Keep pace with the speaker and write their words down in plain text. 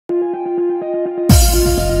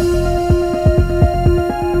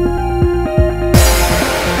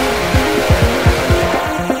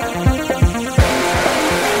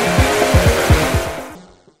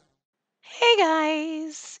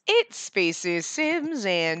Spacey Sims,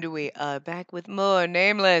 and we are back with more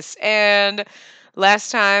Nameless. And last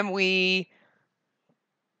time we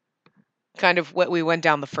we went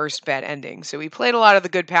down the first bad ending. So we played a lot of the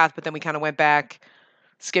good path, but then we kind of went back,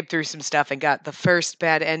 skipped through some stuff, and got the first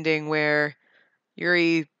bad ending where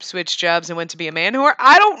Yuri switched jobs and went to be a man whore.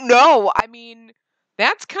 I don't know. I mean,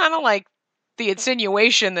 that's kind of like the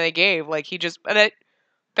insinuation they gave. Like that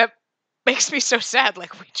makes me so sad.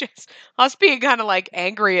 Like us being kind of like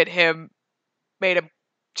angry at him made him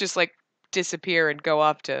just like disappear and go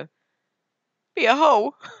off to be a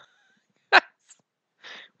hoe.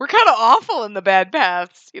 We're kind of awful in the bad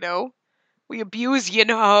paths, you know. We abuse Yin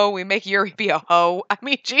Ho. We make Yuri be a hoe. I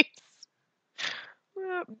mean, jeez.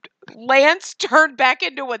 Lance turned back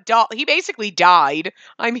into a doll. He basically died.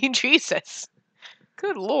 I mean, Jesus.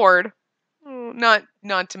 Good Lord. Not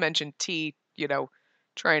to mention T,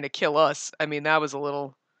 trying to kill us. I mean, that was a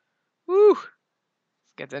little. Woo.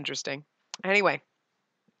 Gets interesting. Anyway.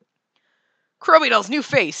 Doll's new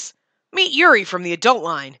face. Meet Yuri from the adult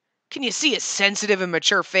line. Can you see his sensitive and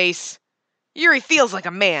mature face? Yuri feels like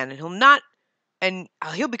a man, and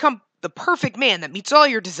he'll become the perfect man that meets all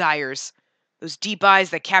your desires. Those deep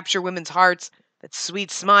eyes that capture women's hearts, that sweet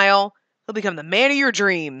smile. He'll become the man of your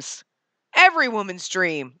dreams. Every woman's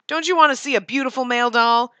dream. Don't you want to see a beautiful male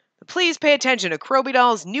doll? But please pay attention to Kroby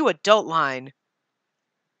Doll's new adult line.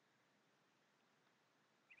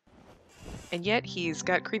 And yet he's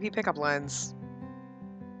got creepy pickup lines.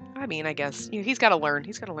 I mean, I guess. He's got to learn.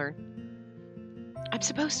 I'm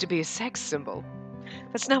supposed to be a sex symbol.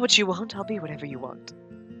 That's not what you want. I'll be whatever you want.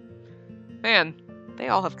 Man, they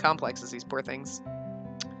all have complexes, these poor things.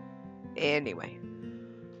 Anyway.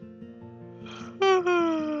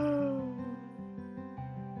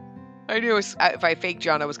 I knew if I faked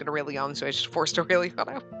John, I was going to really yawn, so I just forced a really yawn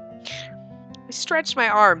out. I stretched my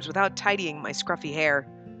arms without tidying my scruffy hair.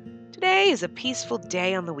 Today is a peaceful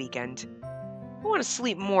day on the weekend. I want to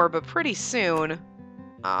sleep more, but pretty soon.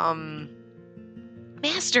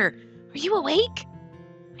 Master, are you awake?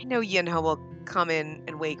 I know Yinho will come in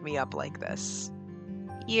and wake me up like this.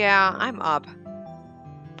 Yeah, I'm up.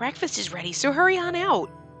 Breakfast is ready, so hurry on out.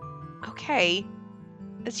 Okay.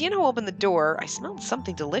 As Yinho opened the door, I smelled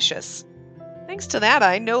something delicious. Thanks to that,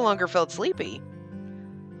 I no longer felt sleepy.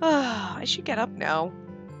 I should get up now.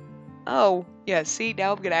 Oh, yeah, see,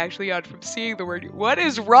 now I'm going to actually yawn from seeing the word. What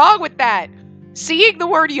is wrong with that? Seeing the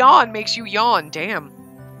word yawn makes you yawn, damn.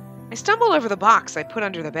 I stumbled over the box I put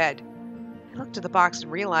under the bed. I looked at the box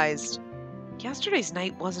and realized yesterday's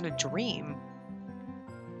night wasn't a dream.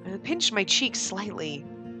 I pinched my cheek slightly.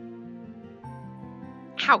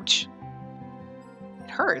 Ouch. It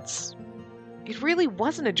hurts. It really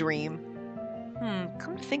wasn't a dream.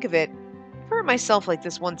 Come to think of it, I've hurt myself like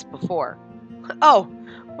this once before. Oh,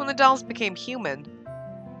 when the dolls became human.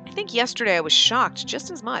 I think yesterday I was shocked just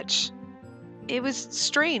as much. It was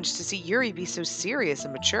strange to see Yuri be so serious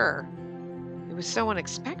and mature. It was so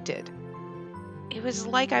unexpected. It was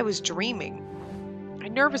like I was dreaming. I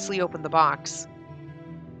nervously opened the box.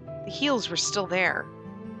 The heels were still there.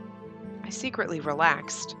 I secretly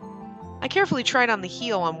relaxed. I carefully tried on the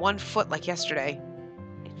heel on one foot like yesterday.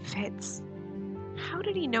 It fits. How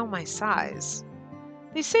did he know my size?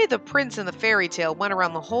 They say the prince in the fairy tale went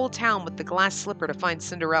around the whole town with the glass slipper to find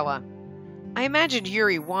Cinderella. I imagined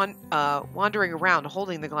Yuri wandering around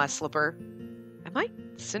holding the glass slipper. Am I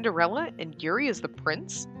Cinderella and Yuri is the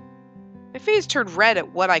prince? My face turned red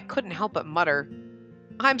at what I couldn't help but mutter.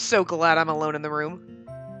 I'm so glad I'm alone in the room.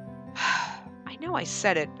 I know I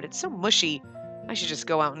said it, but it's so mushy. I should just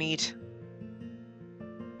go out and eat.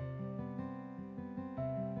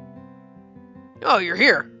 Oh, you're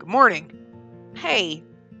here. Good morning. Hey.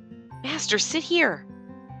 Master, sit here.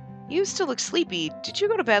 You still look sleepy. Did you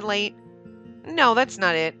go to bed late? No, that's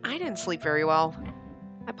not it. I didn't sleep very well.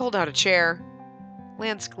 I pulled out a chair.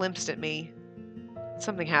 Lance glimpsed at me.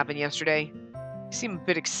 Something happened yesterday. You seem a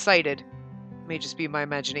bit excited. It may just be my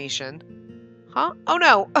imagination. Huh? Oh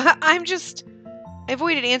no, I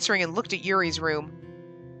avoided answering and looked at Yuri's room.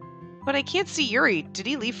 But I can't see Yuri. Did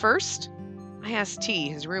he leave first? I asked T,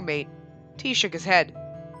 his roommate. T shook his head.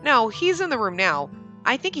 No, he's in the room now.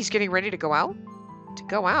 I think he's getting ready to go out. To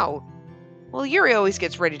go out? Well, Yuri always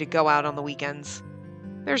gets ready to go out on the weekends.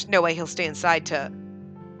 There's no way he'll stay inside to...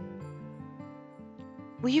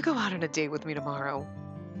 Will you go out on a date with me tomorrow?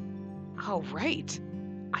 Oh, right.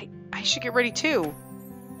 I should get ready too.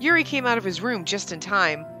 Yuri came out of his room just in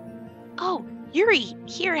time. Oh, Yuri,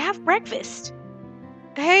 here, have breakfast.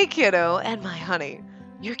 Hey, kiddo, and my honey.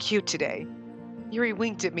 You're cute today. Yuri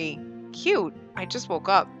winked at me. Cute? I just woke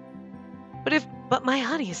up. But my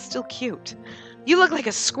honey is still cute. You look like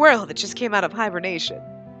a squirrel that just came out of hibernation.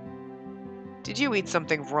 Did you eat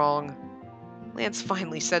something wrong? Lance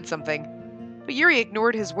finally said something, but Yuri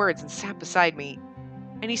ignored his words and sat beside me,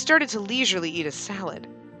 and he started to leisurely eat a salad.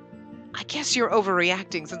 I guess you're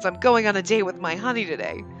overreacting since I'm going on a date with my honey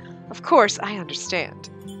today. Of course, I understand.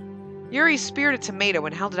 Yuri speared a tomato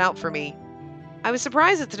and held it out for me. I was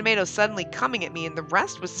surprised at the tomato suddenly coming at me, and the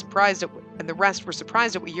rest were surprised at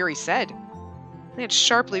what Yuri said. Lance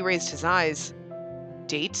sharply raised his eyes.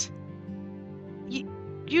 Date?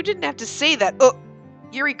 You didn't have to say that. Oh!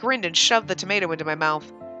 Yuri grinned and shoved the tomato into my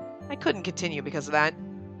mouth. I couldn't continue because of that.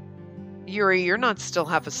 Yuri, you're not still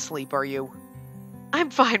half asleep, are you? I'm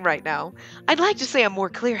fine right now. I'd like to say I'm more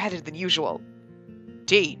clear-headed than usual.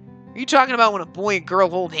 Date? Are you talking about when a boy and girl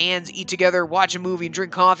hold hands, eat together, watch a movie, and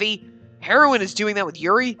drink coffee? Heroin is doing that with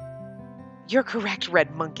Yuri? You're correct,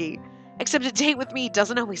 Red Monkey. Except a date with me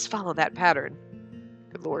doesn't always follow that pattern.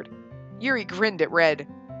 Good lord. Yuri grinned at Red.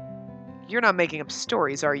 You're not making up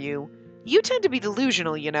stories, are you? You tend to be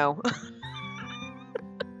delusional, you know.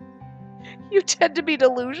 You tend to be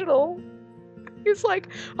delusional? He's like,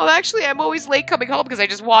 oh, actually, I'm always late coming home because I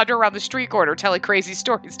just wander around the street corner telling crazy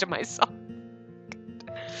stories to myself.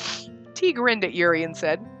 T grinned at Yuri and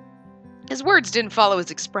said, his words didn't follow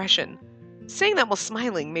his expression. Saying that while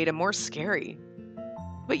smiling made him more scary.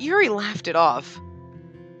 But Yuri laughed it off.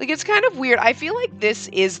 Like, it's kind of weird. I feel like this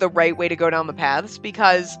is the right way to go down the paths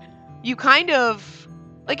because you kind of,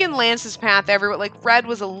 like in Lance's path, everyone, like Red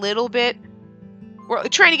was a little bit, we're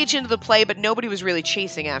trying to get you into the play, but nobody was really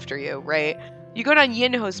chasing after you, right? You go down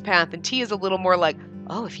Yinho's path, and T is a little more like,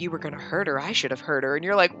 oh, if you were going to hurt her, I should have hurt her. And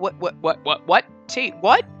you're like, what? T,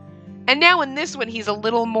 what? And now in this one, he's a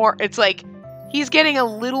little more, it's like, he's getting a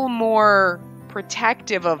little more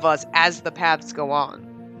protective of us as the paths go on.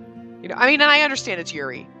 You know, I mean, and I understand it's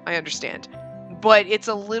Yuri. I understand. But it's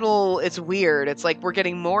it's weird. It's like we're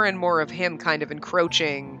getting more and more of him kind of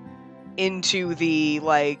encroaching into the,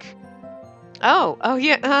 like, oh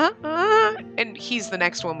yeah, and he's the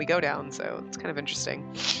next one we go down, so it's kind of interesting.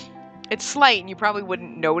 It's slight, and you probably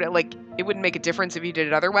wouldn't note it, like, it wouldn't make a difference if you did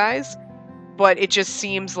it otherwise, but it just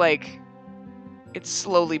seems like it's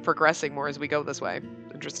slowly progressing more as we go this way.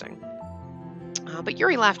 Interesting. But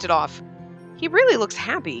Yuri laughed it off. He really looks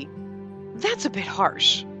happy. That's a bit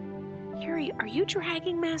harsh. Yuri, are you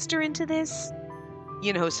dragging Master into this?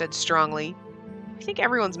 Yinho said strongly. I think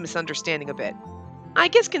everyone's misunderstanding a bit. I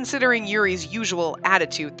guess considering Yuri's usual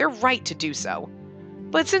attitude, they're right to do so.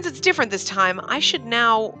 But since it's different this time, I should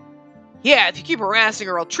now... Yeah, if you keep harassing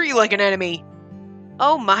her, I'll treat you like an enemy.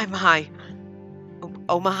 Oh my.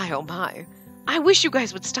 Oh my. I wish you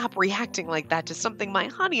guys would stop reacting like that to something my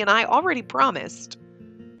honey and I already promised.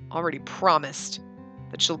 Already promised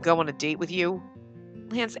that she'll go on a date with you?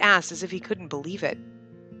 Lance asked as if he couldn't believe it.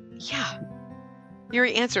 Yeah.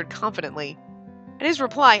 Yuri answered confidently. At his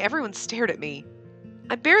reply, everyone stared at me.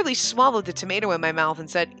 I barely swallowed the tomato in my mouth and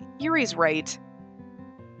said, Yuri's right.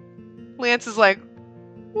 Lance is like,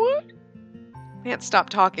 what? Lance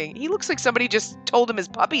stopped talking. He looks like somebody just told him his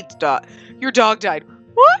your dog died.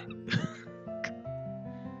 What?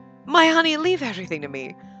 My honey, leave everything to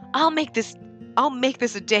me. I'll make this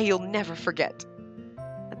a day you'll never forget.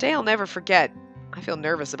 A day I'll never forget. I feel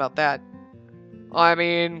nervous about that. I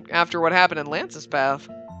mean, after what happened in Lance's path,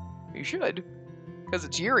 you should. Because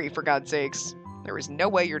it's Yuri, for God's sakes. There is no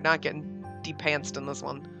way you're not getting de-pantsed in this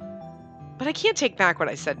one. But I can't take back what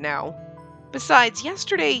I said now. Besides,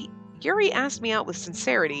 yesterday, Yuri asked me out with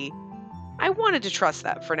sincerity. I wanted to trust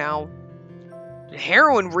that for now. Did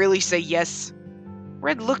Heroin really say yes?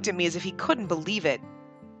 Red looked at me as if he couldn't believe it.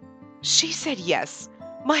 She said yes.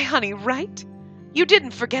 My honey, right? You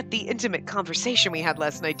didn't forget the intimate conversation we had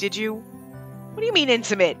last night, did you? What do you mean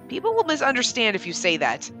intimate? People will misunderstand if you say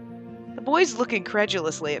that. The boys look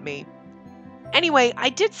incredulously at me. Anyway, I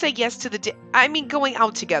did say yes to going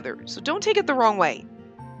out together, so don't take it the wrong way.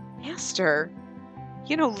 Master,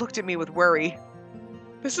 looked at me with worry.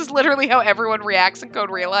 This is literally how everyone reacts in Code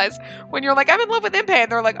Realize. When you're like, I'm in love with Impe,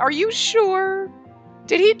 and they're like, are you sure?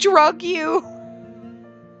 Did he drug you?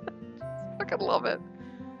 I fucking love it.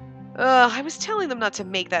 I was telling them not to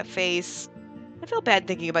make that face. I felt bad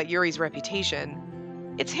thinking about Yuri's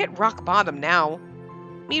reputation. It's hit rock bottom now.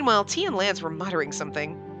 Meanwhile, T and Lance were muttering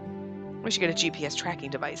something. We should get a GPS tracking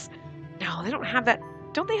device. No, they don't have that.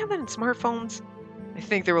 Don't they have that in smartphones? I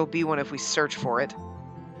think there will be one if we search for it.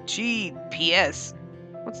 GPS?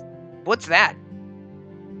 What's that?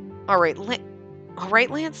 Alright,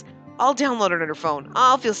 Lance? I'll download it on her phone.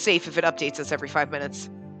 I'll feel safe if it updates us every 5 minutes.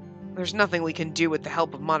 There's nothing we can do with the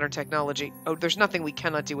help of modern technology. Oh, there's nothing we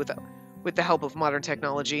cannot do with the help of modern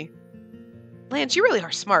technology. Lance, you really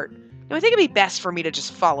are smart. Now, I think it'd be best for me to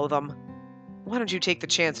just follow them. Why don't you take the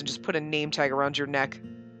chance and just put a name tag around your neck?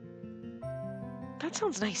 That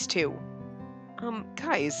sounds nice, too.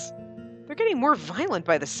 Guys, they're getting more violent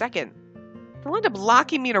by the second. They'll end up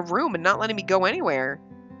locking me in a room and not letting me go anywhere.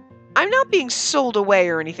 I'm not being sold away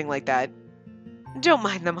or anything like that. Don't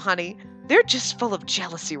mind them, honey. They're just full of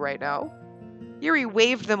jealousy right now. Yuri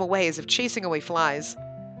waved them away as if chasing away flies.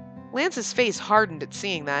 Lance's face hardened at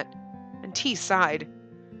seeing that, and T sighed.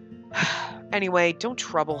 Anyway, don't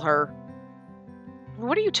trouble her.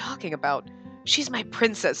 What are you talking about? She's my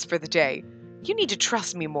princess for the day. You need to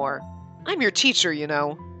trust me more. I'm your teacher, you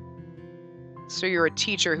know. So you're a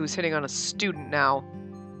teacher who's hitting on a student now.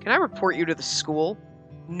 Can I report you to the school?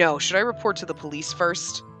 No, should I report to the police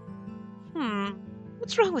first?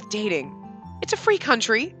 What's wrong with dating? It's a free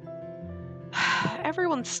country.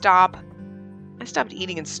 Everyone stop. I stopped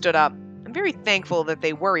eating and stood up. I'm very thankful that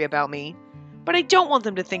they worry about me, but I don't want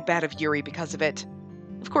them to think bad of Yuri because of it.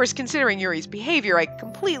 Of course, considering Yuri's behavior, I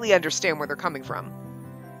completely understand where they're coming from.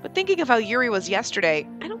 But thinking of how Yuri was yesterday,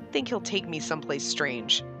 I don't think he'll take me someplace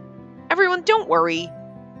strange. Everyone, don't worry.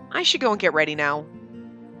 I should go and get ready now.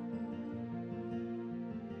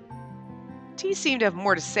 T seemed to have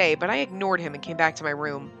more to say, but I ignored him and came back to my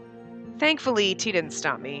room. Thankfully, T didn't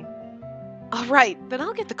stop me. All right, then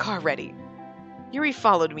I'll get the car ready. Yuri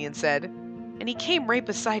followed me and said, and he came right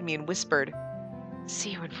beside me and whispered,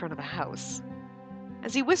 See you in front of the house.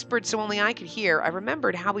 As he whispered so only I could hear, I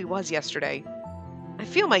remembered how he was yesterday. I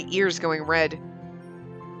feel my ears going red.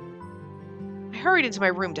 I hurried into my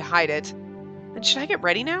room to hide it. Then should I get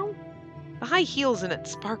ready now? The high heels in it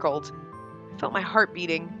sparkled. I felt my heart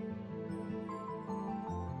beating.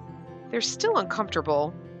 They're still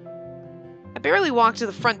uncomfortable. I barely walked to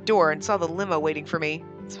the front door and saw the limo waiting for me.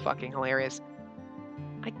 It's fucking hilarious.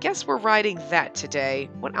 I guess we're riding that today.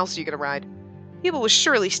 What else are you gonna ride? People will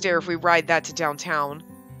surely stare if we ride that to downtown.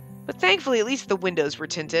 But thankfully, at least the windows were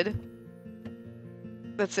tinted.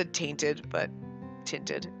 That said tainted, but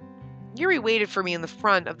tinted. Yuri waited for me in the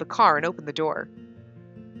front of the car and opened the door.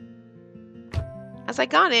 As I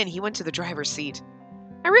got in, he went to the driver's seat.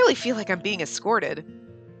 I really feel like I'm being escorted.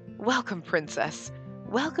 Welcome, princess.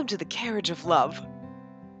 Welcome to the carriage of love.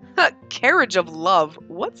 Carriage of love?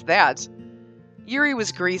 What's that? Yuri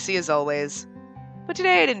was greasy as always. But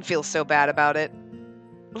today I didn't feel so bad about it.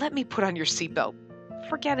 Let me put on your seatbelt.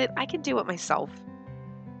 Forget it, I can do it myself.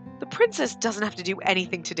 The princess doesn't have to do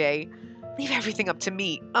anything today. Leave everything up to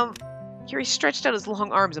me. Yuri stretched out his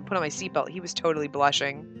long arms and put on my seatbelt. He was totally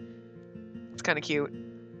blushing. It's kind of cute.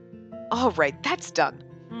 All right, that's done.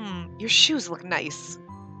 Your shoes look nice.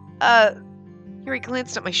 Yuri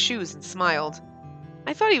glanced at my shoes and smiled.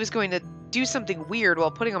 I thought he was going to do something weird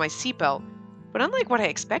while putting on my seatbelt, but unlike what I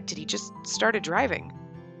expected, he just started driving.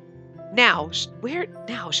 Now,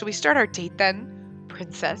 shall we start our date then,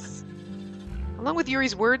 princess? Along with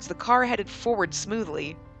Yuri's words, the car headed forward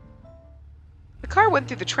smoothly. The car went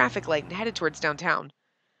through the traffic light and headed towards downtown.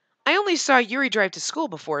 I only saw Yuri drive to school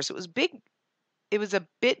before, so it was a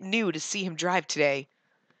bit new to see him drive today.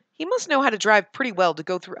 He must know how to drive pretty well to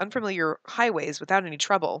go through unfamiliar highways without any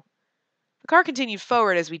trouble. The car continued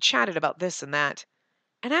forward as we chatted about this and that.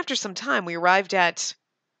 And after some time, we arrived at...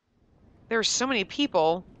 There are so many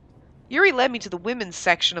people. Yuri led me to the women's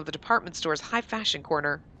section of the department store's high fashion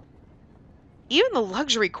corner. Even the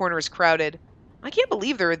luxury corner is crowded. I can't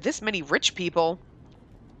believe there are this many rich people.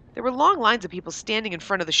 There were long lines of people standing in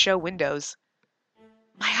front of the show windows.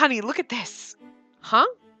 My honey, look at this. Huh?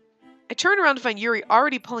 I turned around to find Yuri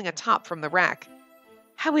already pulling a top from the rack.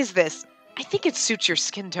 How is this? I think it suits your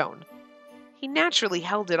skin tone. He naturally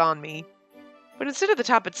held it on me. But instead of the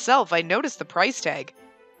top itself, I noticed the price tag.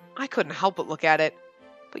 I couldn't help but look at it.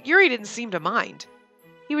 But Yuri didn't seem to mind.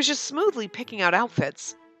 He was just smoothly picking out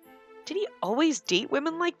outfits. Did he always date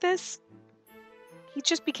women like this? He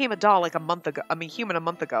just became a doll like human a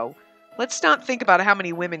month ago. Let's not think about how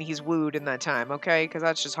many women he's wooed in that time, okay? Because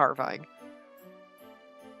that's just horrifying.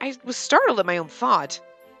 I was startled at my own thought.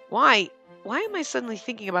 Why am I suddenly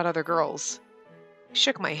thinking about other girls? I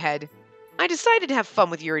shook my head. I decided to have fun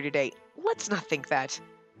with Yuri today. Let's not think that.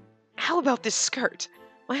 How about this skirt?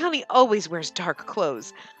 My honey always wears dark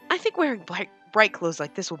clothes. I think wearing bright clothes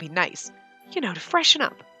like this will be nice. You know, to freshen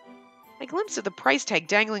up. I glimpsed at the price tag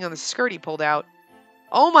dangling on the skirt he pulled out.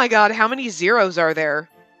 Oh my god, how many zeros are there?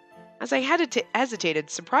 As I hesitated,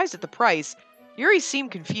 surprised at the price, Yuri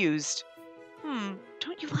seemed confused.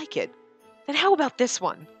 Don't you like it? Then how about this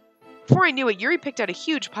one? Before I knew it, Yuri picked out a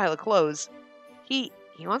huge pile of clothes. He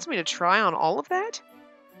wants me to try on all of that?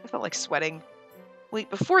 I felt like sweating. Wait,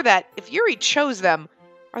 before that, if Yuri chose them,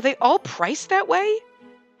 are they all priced that way?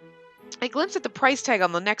 I glimpsed at the price tag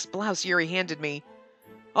on the next blouse Yuri handed me.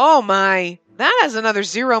 Oh my, That has another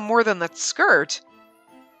 0 more than that skirt.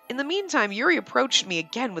 In the meantime, Yuri approached me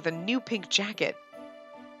again with a new pink jacket.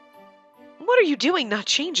 What are you doing not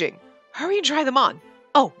changing? Hurry and try them on.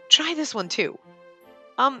 Oh, try this one too.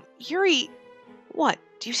 Yuri, what?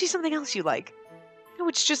 Do you see something else you like? No,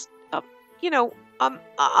 it's just,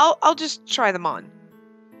 I'll just try them on.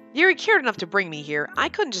 Yuri cared enough to bring me here. I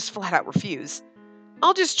couldn't just flat out refuse.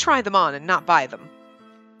 I'll just try them on and not buy them.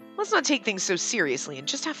 Let's not take things so seriously and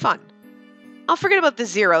just have fun. I'll forget about the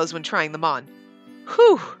zeros when trying them on.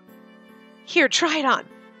 Whew. Here, try it on.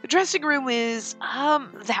 The dressing room is,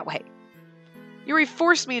 that way. Yuri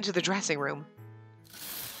forced me into the dressing room.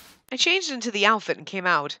 I changed into the outfit and came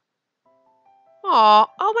out. Aw,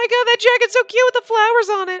 oh my god, that jacket's so cute with the flowers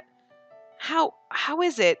on it. How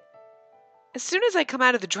is it? As soon as I come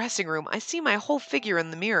out of the dressing room, I see my whole figure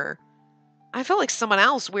in the mirror. I felt like someone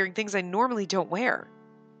else wearing things I normally don't wear.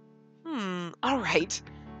 Alright.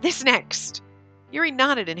 This next. Yuri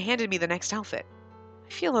nodded and handed me the next outfit.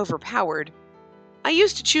 I feel overpowered. I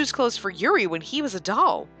used to choose clothes for Yuri when he was a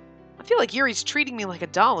doll. I feel like Yuri's treating me like a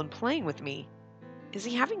doll and playing with me. Is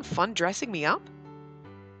he having fun dressing me up?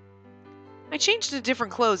 I changed into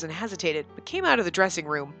different clothes and hesitated, but came out of the dressing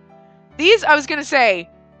room. I was gonna say,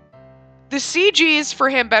 the CGs for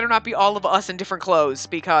him better not be all of us in different clothes,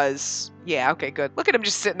 because, yeah, okay, good. Look at him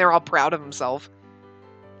just sitting there all proud of himself.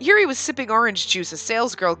 Yuri was sipping orange juice a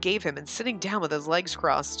salesgirl gave him and sitting down with his legs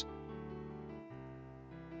crossed.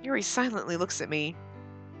 Yuri silently looks at me.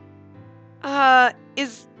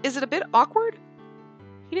 Is it a bit awkward?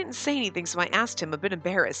 He didn't say anything, so I asked him, a bit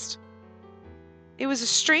embarrassed. It was a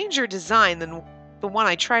stranger design than the one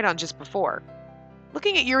I tried on just before.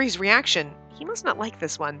 Looking at Yuri's reaction, he must not like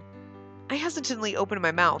this one. I hesitantly opened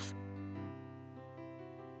my mouth.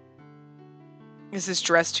 Is this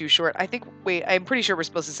dress too short? Wait, I'm pretty sure we're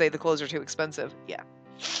supposed to say the clothes are too expensive. Yeah.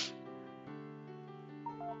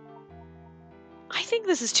 I think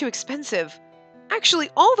this is too expensive. Actually,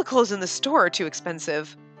 all the clothes in the store are too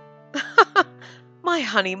expensive. My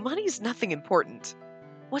honey, money's nothing important.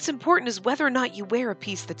 What's important is whether or not you wear a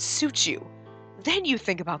piece that suits you. Then you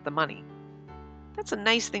think about the money. That's a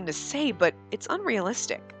nice thing to say, but it's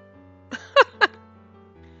unrealistic.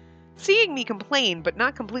 Seeing me complain but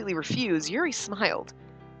not completely refuse, Yuri smiled.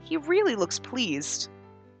 He really looks pleased.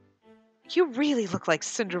 You really look like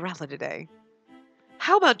Cinderella today.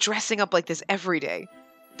 How about dressing up like this every day?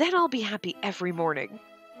 Then I'll be happy every morning.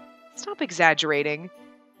 Stop exaggerating.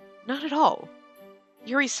 Not at all,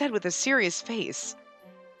 Yuri said with a serious face.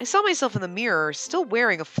 I saw myself in the mirror, still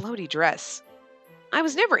wearing a floaty dress. I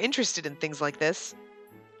was never interested in things like this.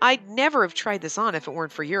 I'd never have tried this on if it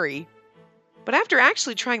weren't for Yuri. But after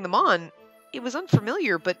actually trying them on, it was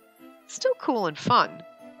unfamiliar, but still cool and fun.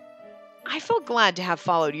 I felt glad to have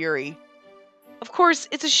followed Yuri. Of course,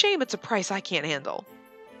 it's a shame it's a price I can't handle.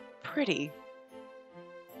 Pretty.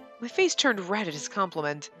 My face turned red at his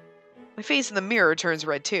compliment. My face in the mirror turns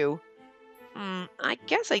red too. I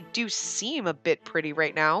guess I do seem a bit pretty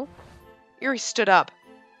right now. Yuri stood up.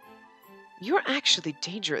 You're actually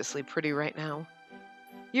dangerously pretty right now.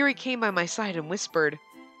 Yuri came by my side and whispered.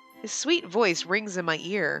 His sweet voice rings in my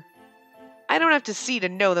ear. I don't have to see to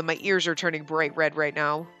know that my ears are turning bright red right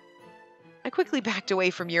now. I quickly backed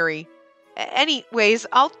away from Yuri. Anyways,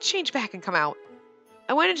 I'll change back and come out.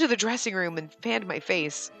 I went into the dressing room and fanned my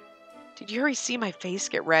face. Did Yuri see my face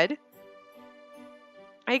get red?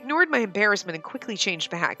 I ignored my embarrassment and quickly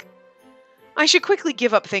changed back. I should quickly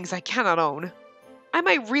give up things I cannot own. I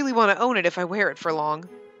might really want to own it if I wear it for long.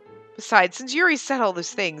 Besides, since Yuri said all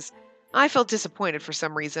those things, I felt disappointed for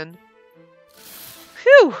some reason.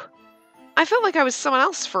 Phew! I felt like I was someone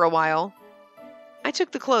else for a while. I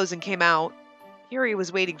took the clothes and came out. Yuri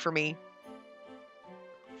was waiting for me.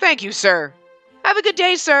 Thank you, sir. Have a good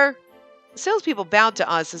day, sir. The salespeople bowed to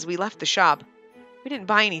us as we left the shop. We didn't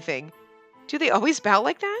buy anything. Do they always bow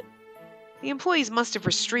like that? The employees must have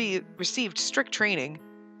received strict training.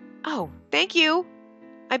 Oh, thank you.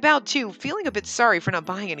 I bowed too, feeling a bit sorry for not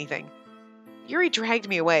buying anything. Yuri dragged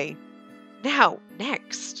me away. Now,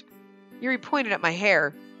 next. Yuri pointed at my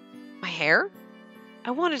hair. My hair?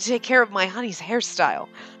 I wanted to take care of my honey's hairstyle.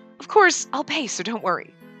 Of course, I'll pay, so don't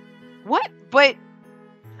worry. What? But,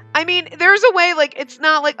 I mean, there's a way, like, it's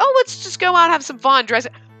not like, oh, let's just go out and have some fun.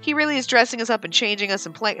 He really is dressing us up and changing us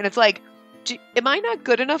and playing. And it's like, am I not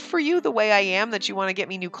good enough for you the way I am that you want to get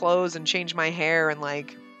me new clothes and change my hair and,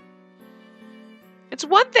 like... It's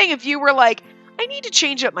one thing if you were like, I need to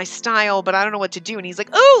change up my style, but I don't know what to do. And he's like,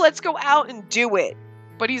 oh, let's go out and do it.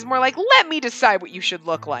 But he's more like, let me decide what you should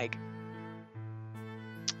look like.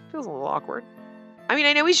 Feels a little awkward. I mean,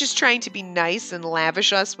 I know he's just trying to be nice and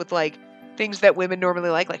lavish us with, like, things that women normally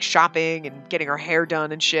like shopping and getting her hair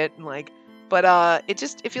done and shit. And but it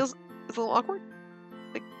feels it's a little awkward.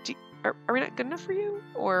 Like, are we not good enough for you?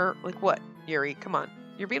 Or like what, Yuri? Come on,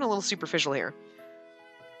 you're being a little superficial here.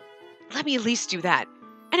 Let me at least do that,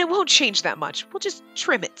 and it won't change that much. We'll just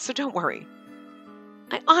trim it, so don't worry.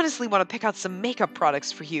 I honestly want to pick out some makeup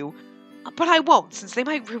products for you, but I won't, since they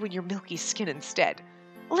might ruin your milky skin instead.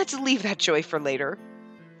 Let's leave that joy for later.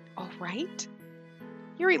 All right?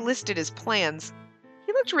 Yuri listed his plans.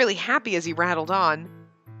 He looked really happy as he rattled on.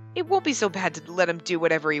 It won't be so bad to let him do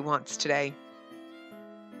whatever he wants today.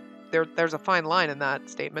 There's a fine line in that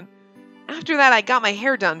statement. After that, I got my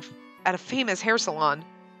hair done at a famous hair salon.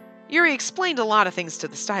 Yuri explained a lot of things to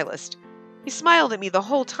the stylist. He smiled at me the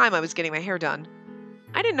whole time I was getting my hair done.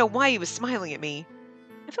 I didn't know why he was smiling at me.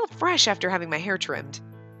 I felt fresh after having my hair trimmed.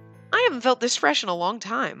 I haven't felt this fresh in a long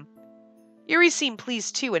time. Yuri seemed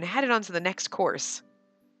pleased too and headed on to the next course.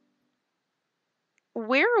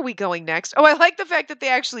 Where are we going next? Oh, I like the fact that they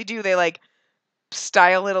actually do. They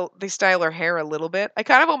style her hair a little bit. I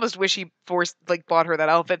kind of almost wish he bought her that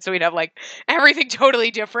outfit so we'd have everything totally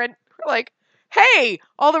different. Like, hey,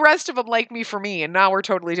 all the rest of them like me for me, and now we're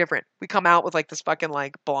totally different. We come out with this fucking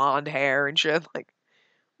blonde hair and shit.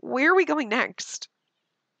 Where are we going next?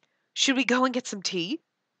 Should we go and get some tea?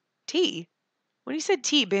 Tea? When he said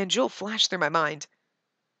tea, Banjul flashed through my mind.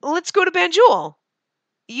 Let's go to Banjul.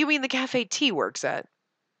 You mean the cafe tea works at?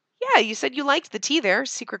 Yeah, you said you liked the tea there,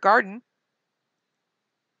 Secret Garden.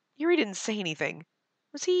 Yuri didn't say anything.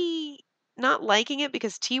 Was he not liking it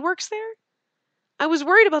because tea works there? I was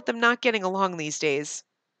worried about them not getting along these days.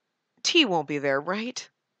 Tea won't be there, right?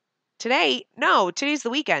 Today? No, today's the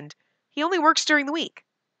weekend. He only works during the week.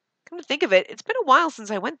 Come to think of it, it's been a while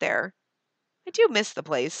since I went there. I do miss the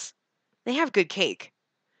place. They have good cake.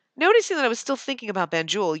 Noticing that I was still thinking about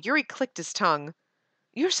Banjul, Yuri clicked his tongue.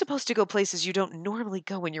 You're supposed to go places you don't normally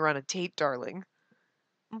go when you're on a date, darling.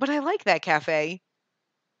 But I like that cafe.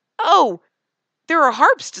 Oh, there are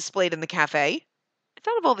harps displayed in the cafe. I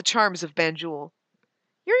thought of all the charms of Banjul.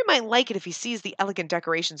 Yuri might like it if he sees the elegant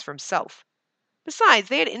decorations for himself. Besides,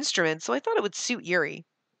 they had instruments, so I thought it would suit Yuri.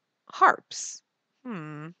 Harps.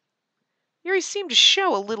 Yuri seemed to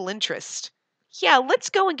show a little interest. Yeah, let's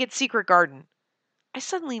go and get Secret Garden. I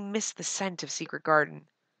suddenly missed the scent of Secret Garden.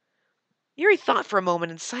 Yuri thought for a moment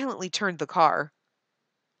and silently turned the car.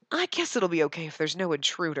 I guess it'll be okay if there's no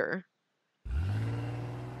intruder.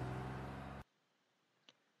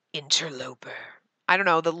 Interloper. I don't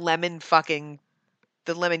know, the lemon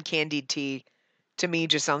candied tea to me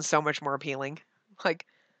just sounds so much more appealing.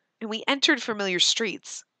 And we entered familiar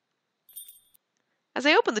streets. As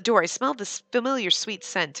I opened the door, I smelled this familiar sweet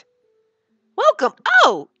scent. Welcome!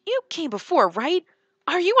 Oh, you came before, right?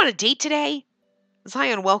 Are you on a date today?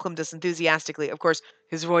 Zion welcomed us enthusiastically. Of course,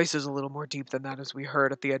 his voice is a little more deep than that, as we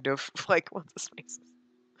heard at the end of, what's his face?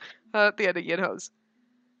 At the end of Yinho's.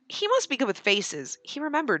 He must be good with faces. He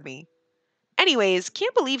remembered me. Anyways,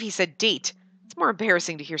 can't believe he said date. It's more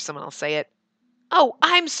embarrassing to hear someone else say it. Oh,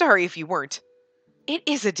 I'm sorry if you weren't. It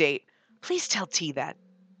is a date. Please tell T that.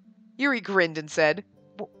 Yuri grinned and said,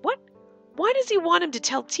 What? Why does he want him to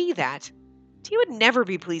tell T that? T would never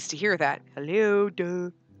be pleased to hear that. Hello,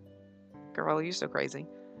 duh. Girl, you're so crazy.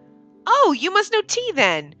 Oh, you must know T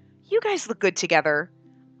then. You guys look good together.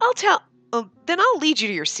 Then I'll lead you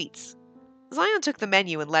to your seats. Zion took the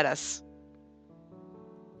menu and led us.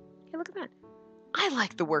 Hey, look at that. I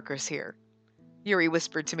like the workers here, Yuri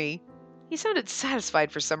whispered to me. He sounded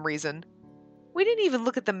satisfied for some reason. We didn't even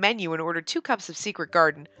look at the menu and ordered 2 cups of Secret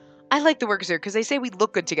Garden. I like the workers here because they say we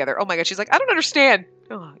look good together. Oh my god, she's like, I don't understand.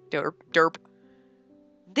 Oh, derp.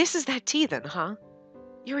 This is that tea then, huh?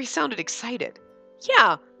 Yuri sounded excited.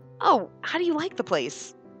 Yeah. Oh, how do you like the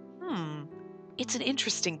place? It's an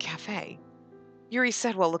interesting cafe, Yuri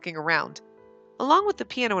said while looking around. Along with the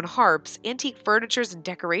piano and harps, antique furnitures and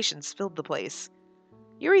decorations filled the place.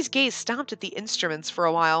 Yuri's gaze stopped at the instruments for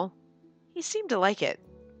a while. He seemed to like it.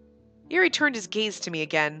 Yuri turned his gaze to me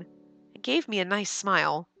again and gave me a nice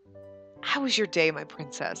smile. How was your day, my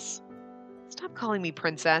princess? Stop calling me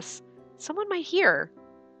princess. Someone might hear.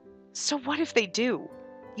 So what if they do?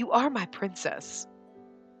 You are my princess.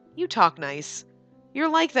 You talk nice. You're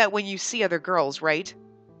like that when you see other girls, right?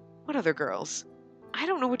 What other girls? I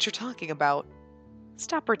don't know what you're talking about.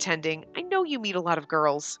 Stop pretending. I know you meet a lot of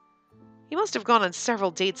girls. He must have gone on several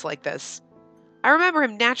dates like this. I remember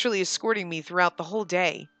him naturally escorting me throughout the whole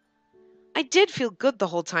day. I did feel good the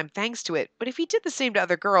whole time thanks to it, but if he did the same to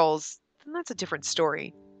other girls, then that's a different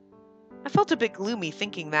story. I felt a bit gloomy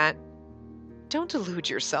thinking that. Don't delude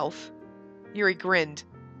yourself. Yuri grinned.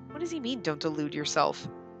 What does he mean, don't delude yourself?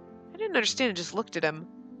 I didn't understand and just looked at him.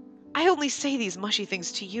 I only say these mushy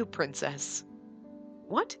things to you, Princess.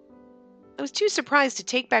 What? I was too surprised to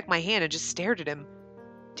take back my hand and just stared at him.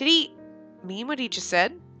 Did he mean what he just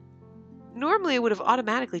said? Normally, I would have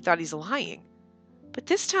automatically thought he's lying. But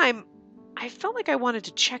this time, I felt like I wanted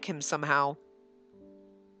to check him somehow.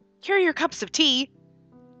 Here are your cups of tea.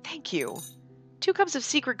 Thank you. 2 cups of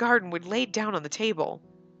Secret Garden were laid down on the table.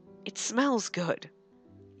 It smells good,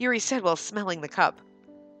 Yuri said while smelling the cup.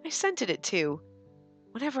 I scented it too.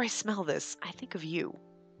 Whenever I smell this, I think of you.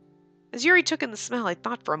 As Yuri took in the smell, I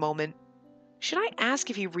thought for a moment. Should I ask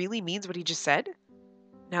if he really means what he just said?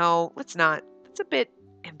 No, let's not. That's a bit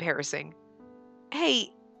embarrassing. Hey,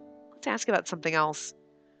 let's ask about something else.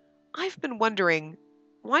 I've been wondering,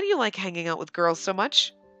 why do you like hanging out with girls so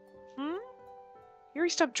much? Yuri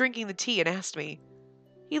stopped drinking the tea and asked me.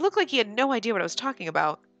 He looked like he had no idea what I was talking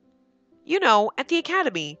about. You know, at the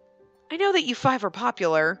academy. I know that you 5 are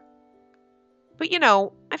popular. But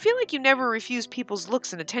I feel like you never refuse people's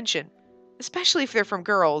looks and attention, especially if they're from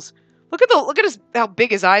girls. Look at how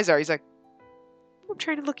big his eyes are. He's like, I'm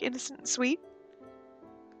trying to look innocent and sweet.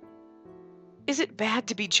 Is it bad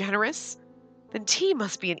to be generous? Then T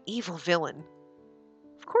must be an evil villain.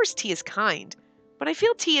 Of course T is kind, but I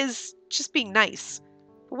feel T is just being nice.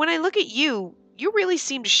 But when I look at you, you really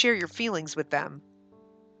seem to share your feelings with them.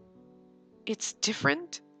 It's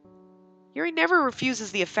different. Yuri never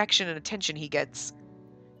refuses the affection and attention he gets.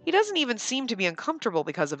 He doesn't even seem to be uncomfortable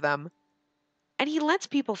because of them. And he lets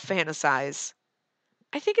people fantasize.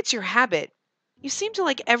 I think it's your habit. You seem to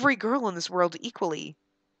like every girl in this world equally.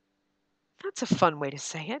 That's a fun way to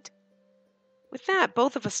say it. With that,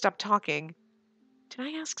 both of us stopped talking. Did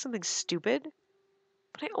I ask something stupid?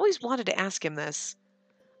 But I always wanted to ask him this.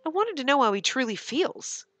 I wanted to know how he truly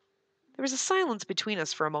feels. There was a silence between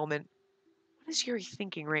us for a moment. What is Yuri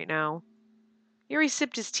thinking right now? Yuri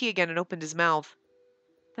sipped his tea again and opened his mouth.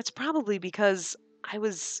 That's probably because I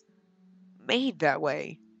was made that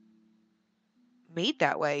way. Made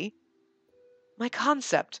that way? My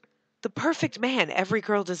concept. The perfect man every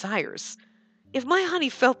girl desires. If my honey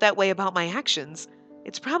felt that way about my actions,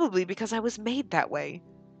 it's probably because I was made that way.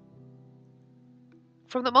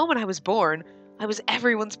 From the moment I was born, I was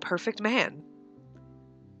everyone's perfect man.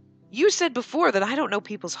 You said before that I don't know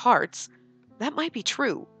people's hearts. That might be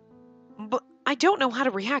true. But I don't know how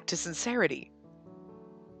to react to sincerity.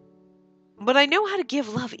 But I know how to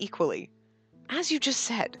give love equally. As you just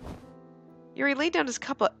said. Yuri laid down his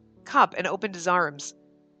cup and opened his arms.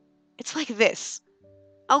 It's like this.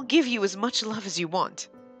 I'll give you as much love as you want.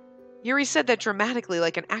 Yuri said that dramatically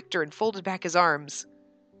like an actor and folded back his arms.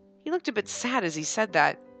 He looked a bit sad as he said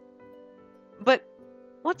that. But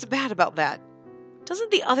what's bad about that?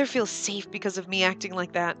 Doesn't the other feel safe because of me acting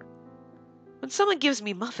like that? When someone gives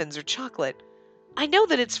me muffins or chocolate, I know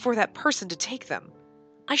that it's for that person to take them.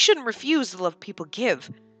 I shouldn't refuse the love people give,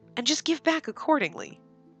 and just give back accordingly.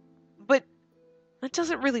 But that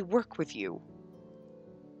doesn't really work with you.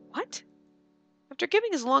 What? After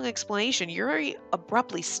giving his long explanation, Yuri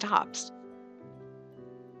abruptly stopped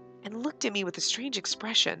and looked at me with a strange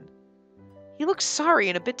expression. He looked sorry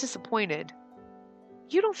and a bit disappointed.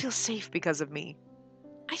 You don't feel safe because of me.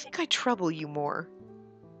 I think I trouble you more.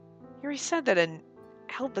 Yuri said that and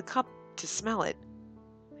held the cup to smell it.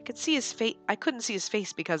 I couldn't see his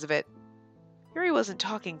face because of it. Yuri wasn't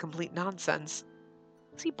talking complete nonsense.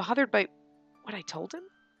 Was he bothered by what I told him?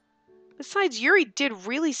 Besides, Yuri did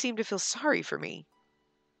really seem to feel sorry for me.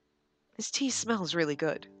 This tea smells really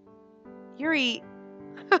good. Yuri,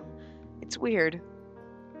 it's weird.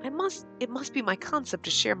 It must be my concept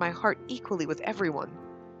to share my heart equally with everyone.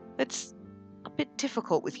 That's a bit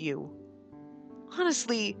difficult with you.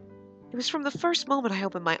 Honestly, it was from the first moment I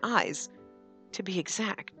opened my eyes, to be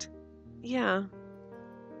exact. Yeah.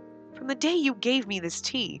 From the day you gave me this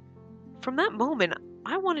tea, from that moment,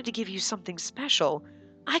 I wanted to give you something special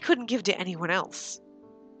I couldn't give to anyone else.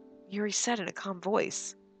 Yuri said in a calm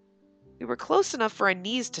voice. We were close enough for our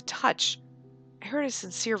knees to touch. I heard a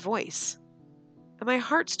sincere voice, and my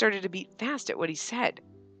heart started to beat fast at what he said.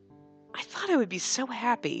 I thought I would be so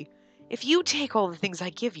happy if you take all the things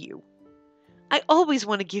I give you. I always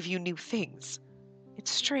want to give you new things.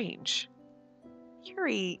 It's strange.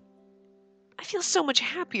 Yuri, I feel so much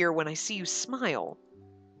happier when I see you smile.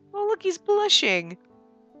 Oh, look, he's blushing.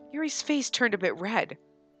 Yuri's face turned a bit red.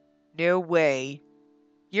 No way.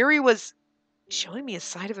 Yuri was showing me a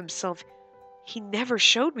side of himself he never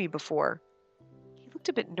showed me before. He looked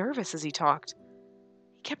a bit nervous as he talked.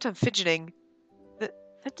 He kept on fidgeting.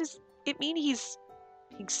 That does it mean he's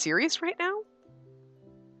being serious right now?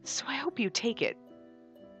 So I hope you take it.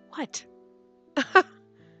 What?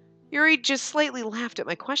 Yuri just slightly laughed at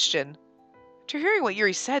my question. After hearing what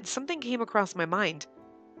Yuri said, something came across my mind.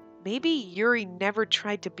 Maybe Yuri never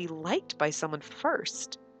tried to be liked by someone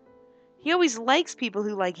first. He always likes people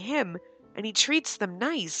who like him, and he treats them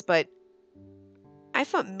nice, but I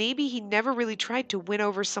thought maybe he never really tried to win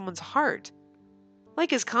over someone's heart.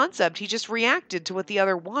 Like his concept, he just reacted to what the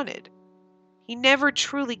other wanted. He never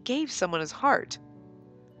truly gave someone his heart.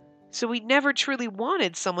 So he never truly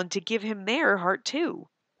wanted someone to give him their heart too.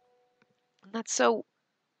 And that's so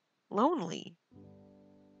lonely.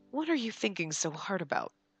 What are you thinking so hard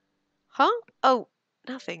about? Huh? Oh,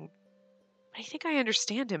 nothing. I think I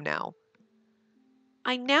understand him now.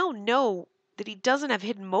 I now know that he doesn't have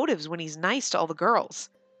hidden motives when he's nice to all the girls.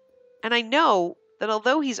 And I know that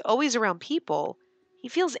although he's always around people, he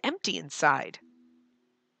feels empty inside.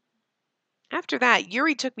 After that,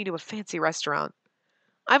 Yuri took me to a fancy restaurant.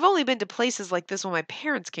 I've only been to places like this when my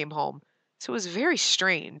parents came home, so it was very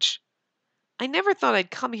strange. I never thought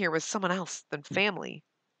I'd come here with someone else than family.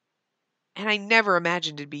 And I never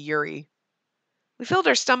imagined it'd be Yuri. We filled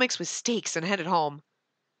our stomachs with steaks and headed home.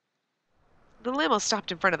 The limo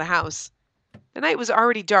stopped in front of the house. The night was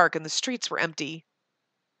already dark and the streets were empty.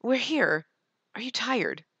 We're here. Are you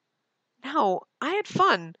tired? No, I had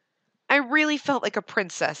fun. I really felt like a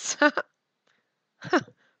princess.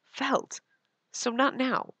 Felt. So not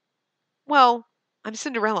now. Well, I'm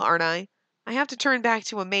Cinderella, aren't I? I have to turn back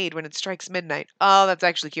to a maid when it strikes midnight. Oh, that's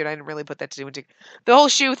actually cute. I didn't really put that two and two. The whole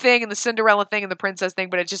shoe thing and the Cinderella thing and the princess thing,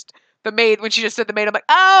 but it just, the maid, when she just said the maid, I'm like,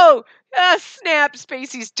 oh, snap,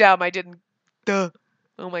 Spacey's dumb. I didn't, duh.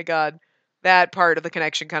 Oh my God. That part of the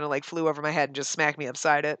connection kind of like flew over my head and just smacked me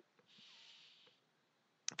upside it.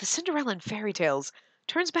 The Cinderella in fairy tales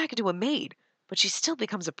turns back into a maid, but she still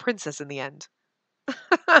becomes a princess in the end.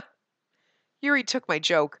 Yuri took my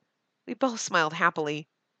joke. We both smiled happily.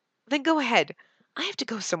 Then go ahead. I have to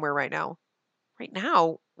go somewhere right now. Right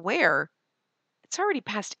now? Where? It's already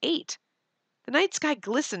past 8. The night sky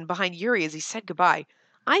glistened behind Yuri as he said goodbye.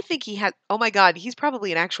 I think he had... Oh my God, he's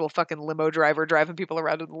probably an actual fucking limo driver driving people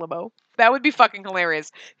around in the limo. That would be fucking hilarious.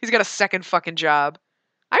 He's got a second fucking job.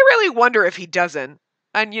 I really wonder if he doesn't.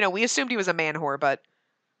 And, we assumed he was a man whore, but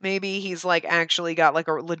maybe he's, actually got,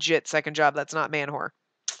 a legit second job that's not man whore.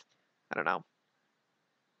 I don't know.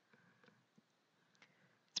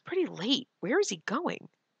 It's pretty late. Where is he going?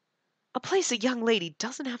 A place a young lady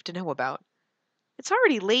doesn't have to know about. It's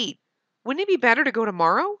already late. Wouldn't it be better to go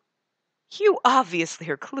tomorrow? You obviously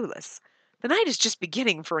are clueless. The night is just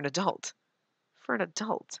beginning for an adult. For an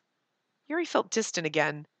adult. Yuri felt distant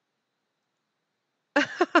again.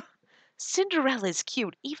 Cinderella is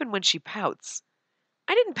cute even when she pouts.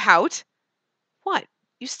 I didn't pout. What?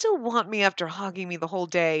 You still want me after hogging me the whole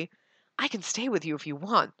day? I can stay with you if you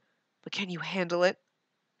want, but can you handle it?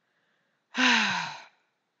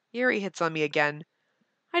 Yuri hits on me again.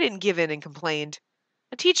 I didn't give in and complained.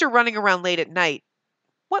 A teacher running around late at night.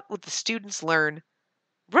 What would the students learn?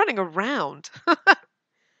 Running around.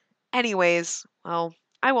 Anyways, well,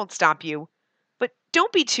 I won't stop you. But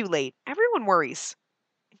don't be too late. Everyone worries.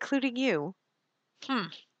 Including you. I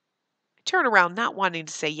turn around, not wanting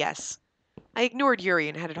to say yes. I ignored Yuri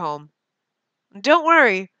and headed home. Don't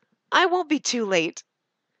worry. I won't be too late.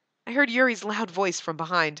 I heard Yuri's loud voice from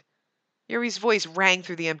behind. Yuri's voice rang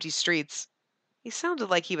through the empty streets. He sounded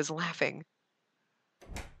like he was laughing.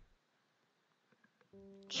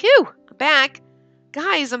 Phew! I'm back.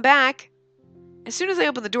 Guys, I'm back. As soon as I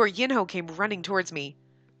opened the door, Yinho came running towards me.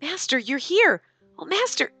 Master, you're here. Oh,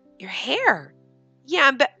 Master, your hair. Yeah,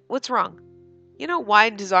 I'm back. What's wrong? Yinho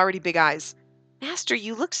widened his already big eyes. Master,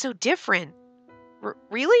 you look so different.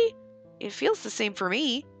 Really? It feels the same for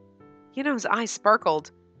me. Yinho's eyes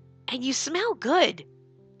sparkled. And you smell good.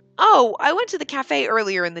 Oh, I went to the cafe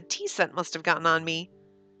earlier and the tea scent must have gotten on me.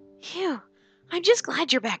 Phew, I'm just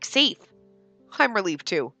glad you're back safe. I'm relieved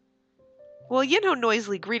too. While Yinho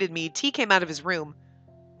noisily greeted me, T came out of his room.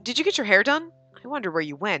 Did you get your hair done? I wonder where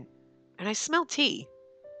you went. And I smell T.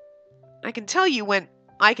 I can tell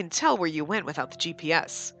where you went without the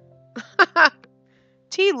GPS.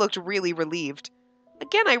 T looked really relieved.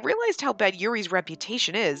 Again, I realized how bad Yuri's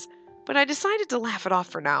reputation is, but I decided to laugh it off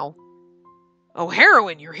for now. Oh,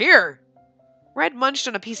 heroine, you're here! Red munched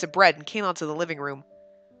on a piece of bread and came out to the living room.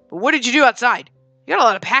 But what did you do outside? You got a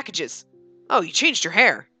lot of packages. Oh, you changed your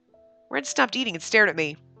hair. Red stopped eating and stared at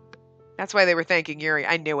me. That's why they were thanking Yuri.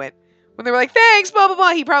 I knew it. When they were like, thanks, blah, blah,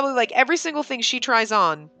 blah, he probably every single thing she tries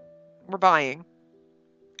on, we're buying.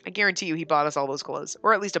 I guarantee you he bought us all those clothes.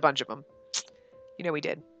 Or at least a bunch of them. He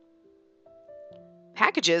did.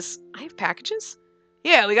 Packages? I have packages?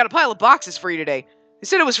 Yeah, we got a pile of boxes for you today. They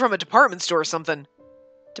said it was from a department store or something.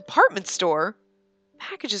 Department store?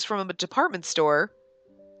 Packages from a department store?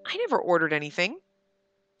 I never ordered anything.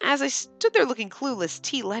 As I stood there looking clueless,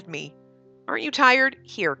 T led me. Aren't you tired?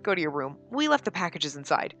 Here, go to your room. We left the packages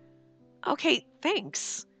inside. Okay,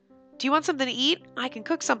 thanks. Do you want something to eat? I can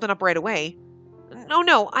cook something up right away.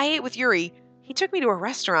 No, I ate with Yuri. He took me to a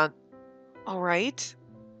restaurant. All right.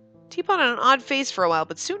 T put on an odd face for a while,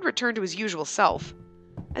 but soon returned to his usual self,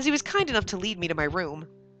 as he was kind enough to lead me to my room.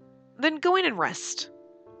 Then go in and rest.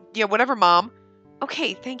 Yeah, whatever, Mom.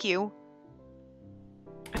 Okay, thank you.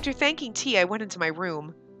 After thanking T, I went into my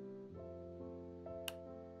room.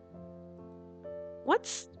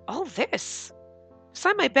 What's all this?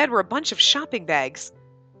 Beside my bed were a bunch of shopping bags.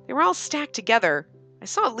 They were all stacked together. I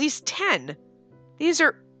saw at least 10. These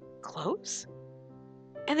are clothes?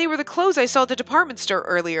 And they were the clothes I saw at the department store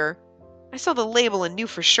earlier. I saw the label and knew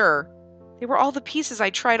for sure. They were all the pieces I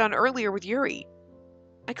tried on earlier with Yuri.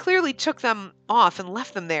 I clearly took them off and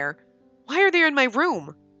left them there. Why are they in my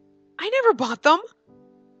room? I never bought them.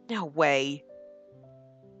 No way.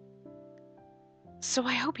 So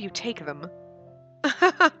I hope you take them.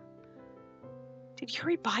 Did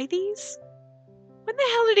Yuri buy these? When the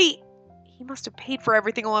hell did he... He must have paid for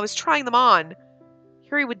everything while I was trying them on.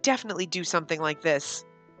 Yuri would definitely do something like this.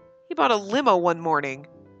 He bought a limo one morning.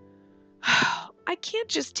 I can't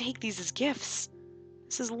just take these as gifts.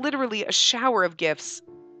 This is literally a shower of gifts.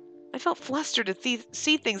 I felt flustered to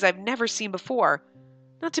see things I've never seen before.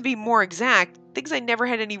 Not to be more exact, things I never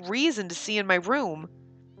had any reason to see in my room.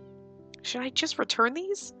 Should I just return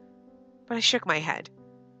these? But I shook my head.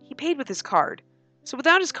 He paid with his card. So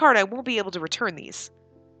without his card, I won't be able to return these.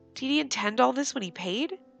 Did he intend all this when he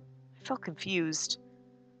paid? I felt confused.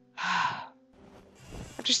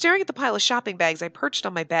 After staring at the pile of shopping bags, I perched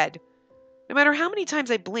on my bed. No matter how many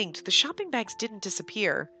times I blinked, the shopping bags didn't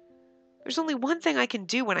disappear. There's only one thing I can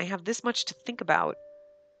do when I have this much to think about.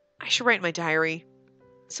 I should write in my diary.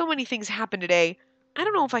 So many things happened today, I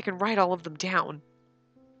don't know if I can write all of them down.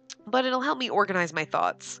 But it'll help me organize my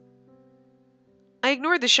thoughts. I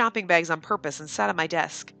ignored the shopping bags on purpose and sat at my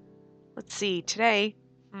desk. Let's see, today...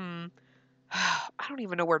 I don't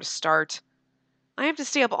even know where to start. I have to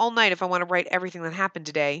stay up all night if I want to write everything that happened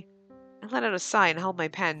today. I let out a sigh and held my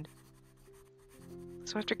pen.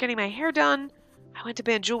 So after getting my hair done, I went to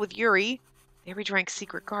Banjul with Yuri. There we drank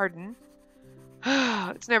Secret Garden.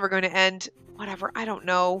 It's never going to end. Whatever, I don't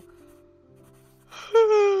know.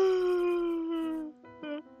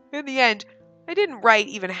 In the end, I didn't write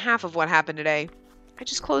even half of what happened today. I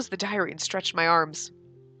just closed the diary and stretched my arms.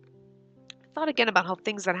 I thought again about the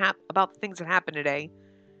things that happened today.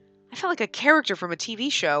 I felt like a character from a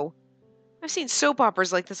TV show. I've seen soap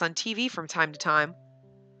operas like this on TV from time to time.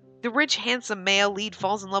 The rich, handsome male lead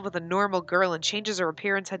falls in love with a normal girl and changes her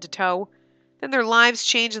appearance head to toe. Then their lives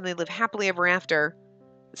change and they live happily ever after.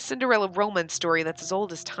 The Cinderella romance story that's as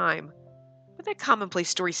old as time. But that commonplace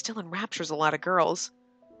story still enraptures a lot of girls.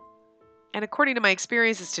 And according to my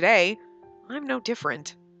experiences today, I'm no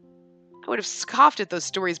different. I would have scoffed at those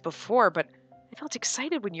stories before, but I felt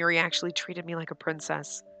excited when Yuri actually treated me like a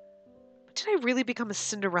princess. But did I really become a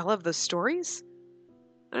Cinderella of those stories?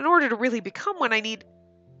 And in order to really become one, I need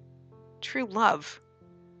true love.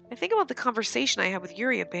 I think about the conversation I had with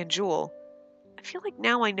Yuri at Banjul. I feel like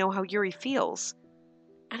now I know how Yuri feels.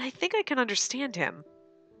 And I think I can understand him.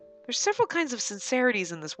 There's several kinds of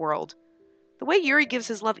sincerities in this world. The way Yuri gives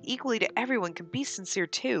his love equally to everyone can be sincere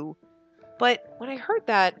too. But when I heard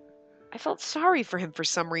that, I felt sorry for him for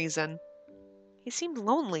some reason. He seemed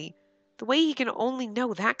lonely, the way he can only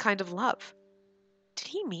know that kind of love. Did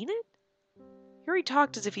he mean it? Yuri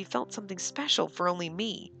talked as if he felt something special for only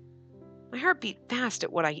me. My heart beat fast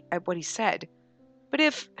at what he said. But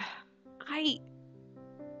if I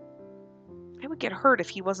would get hurt if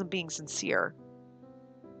he wasn't being sincere.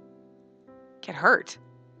 Get hurt?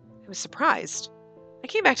 I was surprised. I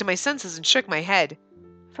came back to my senses and shook my head.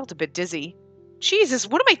 I felt a bit dizzy. Jesus,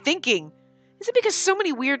 what am I thinking? Is it because so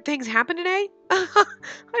many weird things happened today?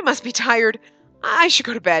 I must be tired. I should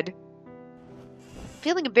go to bed.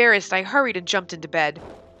 Feeling embarrassed, I hurried and jumped into bed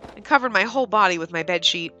and covered my whole body with my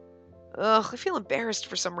bedsheet. Ugh, I feel embarrassed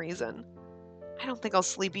for some reason. I don't think I'll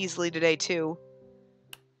sleep easily today, too.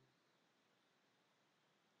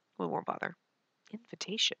 We won't bother.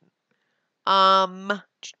 Invitation.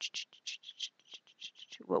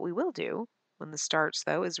 What we will do when this starts,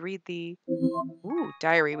 though, is read the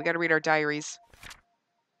diary. We got to read our diaries.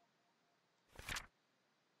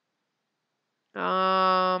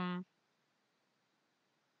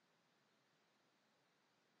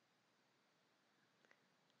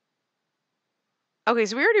 Okay,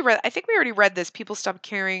 so I think we already read this. People stopped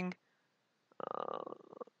caring.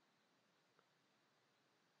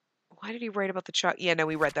 Why did he write about the chocolate? Yeah, no,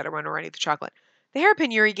 we read that one already, the chocolate. The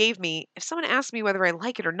hairpin Yuri gave me, if someone asks me whether I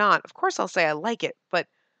like it or not, of course I'll say I like it, but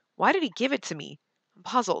why did he give it to me? I'm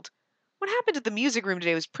puzzled. What happened at the music room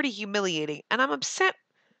today was pretty humiliating, and I'm upset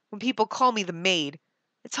when people call me the maid.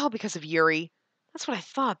 It's all because of Yuri. That's what I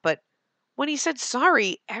thought, but when he said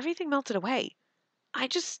sorry, everything melted away. I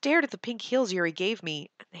just stared at the pink heels Yuri gave me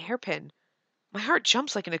and the hairpin. My heart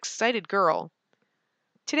jumps like an excited girl.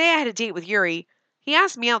 Today I had a date with Yuri. He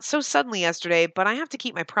asked me out so suddenly yesterday, but I have to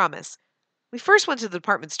keep my promise. We first went to the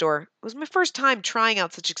department store. It was my first time trying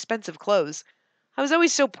out such expensive clothes. I was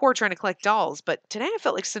always so poor trying to collect dolls, but today I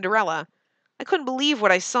felt like Cinderella. I couldn't believe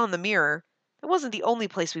what I saw in the mirror. It wasn't the only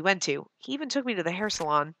place we went to. He even took me to the hair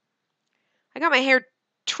salon. I got my hair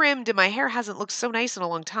trimmed and my hair hasn't looked so nice in a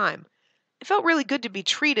long time. It felt really good to be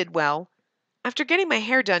treated well. After getting my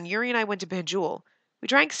hair done, Yuri and I went to Banjul. We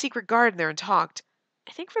drank Secret Garden there and talked.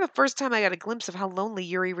 I think for the first time I got a glimpse of how lonely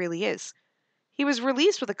Yuri really is. He was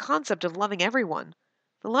released with the concept of loving everyone.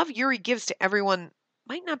 The love Yuri gives to everyone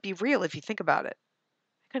might not be real if you think about it.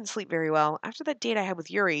 I couldn't sleep very well. After that date I had with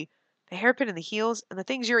Yuri, the hairpin and the heels, and the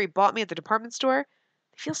things Yuri bought me at the department store,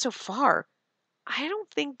 they feel so far. I don't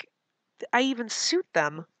think I even suit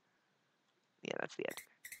them. Yeah, that's the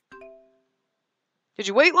end. Did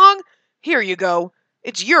you wait long? Here you go.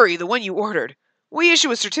 It's Yuri, the one you ordered. We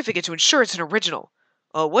issue a certificate to ensure it's an original.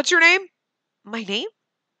 What's your name? My name?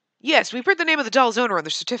 Yes, we print the name of the doll's owner on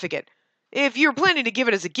the certificate. If you're planning to give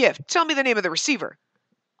it as a gift, tell me the name of the receiver.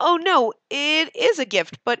 Oh, no, it is a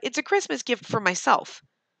gift, but it's a Christmas gift for myself.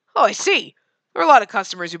 Oh, I see. There are a lot of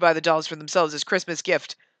customers who buy the dolls for themselves as Christmas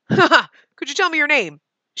gift. Haha, could you tell me your name?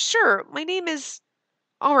 Sure, my name is...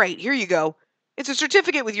 All right, here you go. It's a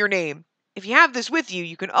certificate with your name. If you have this with you,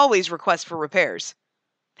 you can always request for repairs.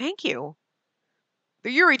 Thank you.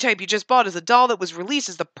 The Yuri type you just bought is a doll that was released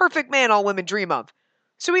as the perfect man all women dream of.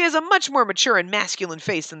 So he has a much more mature and masculine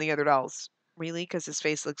face than the other dolls. Really? Because his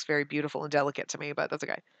face looks very beautiful and delicate to me, but that's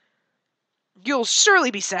okay. You'll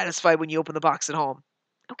surely be satisfied when you open the box at home.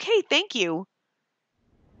 Okay, thank you.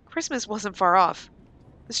 Christmas wasn't far off.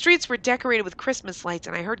 The streets were decorated with Christmas lights,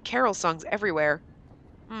 and I heard carol songs everywhere.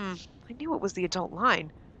 I knew it was the adult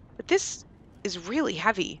line, but this is really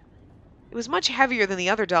heavy. It was much heavier than the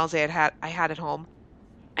other dolls I had at home.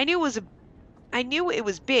 I knew it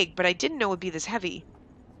was big, but I didn't know it would be this heavy.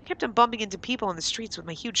 I kept on bumping into people on the streets with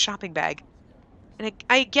my huge shopping bag. And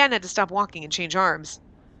I again had to stop walking and change arms.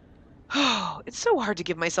 Oh, it's so hard to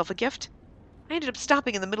give myself a gift. I ended up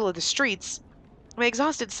stopping in the middle of the streets. My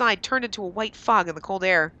exhausted side turned into a white fog in the cold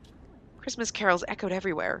air. Christmas carols echoed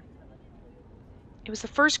everywhere. It was the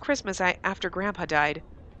first Christmas after Grandpa died.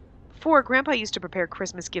 Before, Grandpa used to prepare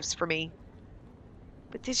Christmas gifts for me.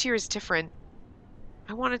 But this year is different.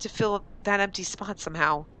 I wanted to fill that empty spot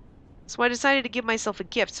somehow. So I decided to give myself a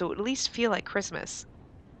gift so it would at least feel like Christmas.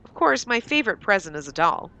 Of course, my favorite present is a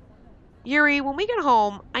doll. Yuri, when we get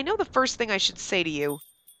home, I know the first thing I should say to you.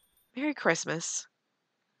 Merry Christmas.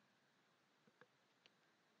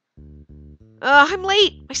 I'm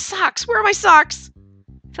late! My socks! Where are my socks?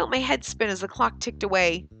 I felt my head spin as the clock ticked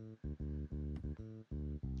away.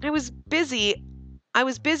 I was busy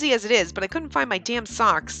as it is, but I couldn't find my damn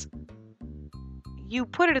socks. You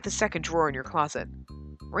put it at the second drawer in your closet.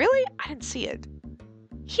 Really? I didn't see it.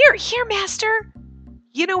 Here, master!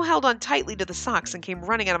 Yino held on tightly to the socks and came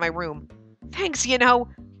running out of my room. Thanks, Yino.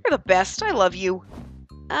 You're the best. I love you.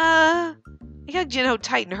 I hugged Yino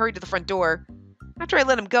tight and hurried to the front door. After I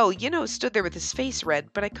let him go, Yino stood there with his face red,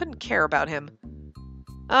 but I couldn't care about him.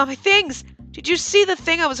 My things! Did you see the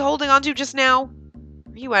thing I was holding onto just now?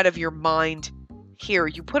 Are you out of your mind? Here,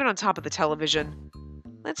 you put it on top of the television.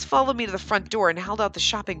 Lance followed me to the front door and held out the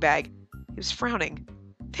shopping bag. He was frowning.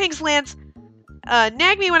 Thanks, Lance.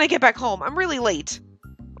 Nag me when I get back home. I'm really late.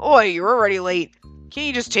 Oi, you're already late. Can't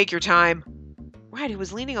you just take your time? Red, who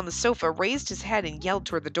was leaning on the sofa, raised his head and yelled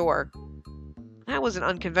toward the door. That was an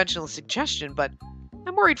unconventional suggestion, but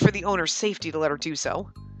I'm worried for the owner's safety to let her do so.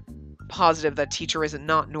 I'm positive that teacher isn't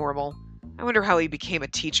not normal. I wonder how he became a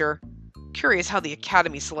teacher. Curious how the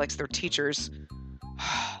academy selects their teachers.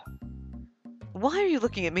 Why are you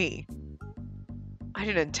looking at me? I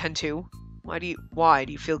didn't intend to. Why do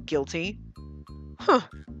you feel guilty?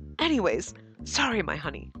 Anyways, sorry, my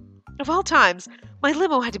honey. Of all times, my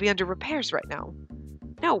limo had to be under repairs right now.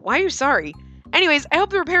 No, why are you sorry? Anyways, I hope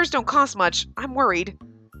the repairs don't cost much. I'm worried.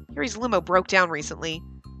 Yuri's limo broke down recently.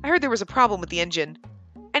 I heard there was a problem with the engine.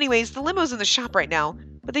 Anyways, the limo's in the shop right now,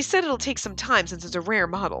 but they said it'll take some time since it's a rare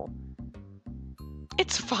model.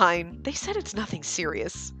 It's fine. They said it's nothing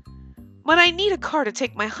serious. But I need a car to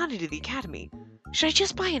take my honey to the academy. Should I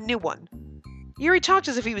just buy a new one? Yuri talked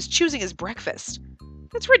as if he was choosing his breakfast.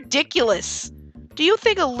 That's ridiculous. Do you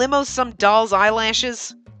think a limo's some doll's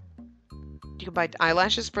eyelashes? You can buy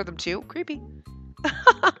eyelashes for them too? Creepy.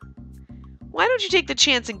 Why don't you take the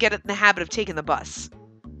chance and get in the habit of taking the bus?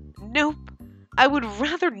 Nope. I would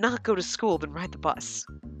rather not go to school than ride the bus.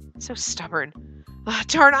 So stubborn.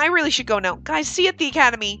 Darn, I really should go now. Guys, see you at the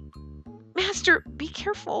academy. Master, be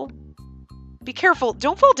careful. Be careful.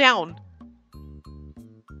 Don't fall down.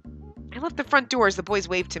 I left the front door as the boys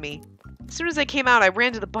waved to me. As soon as I came out, I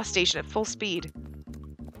ran to the bus station at full speed.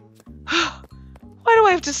 Why do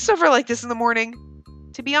I have to suffer like this in the morning?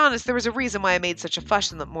 To be honest, there was a reason why I made such a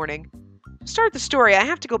fuss in the morning. To start the story, I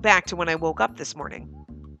have to go back to when I woke up this morning.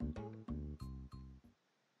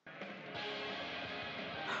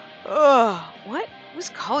 Ugh, what? Who's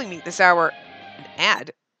calling me at this hour? An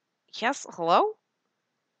ad? Yes, hello?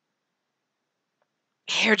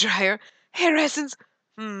 Hairdryer, hair essence,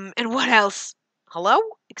 and what else? Hello?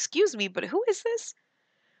 Excuse me, but who is this?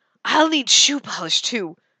 I'll need shoe polish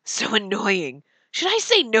too. So annoying. Should I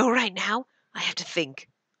say no right now? I have to think.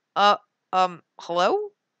 Hello?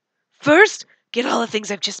 First, get all the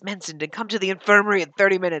things I've just mentioned and come to the infirmary in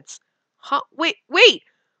 30 minutes. Huh? Wait! Who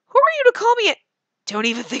are you to call me at? Don't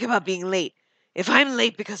even think about being late. If I'm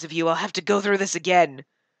late because of you, I'll have to go through this again.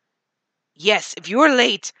 Yes, if you're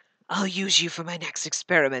late, I'll use you for my next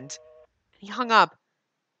experiment. He hung up.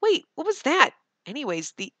 Wait, what was that?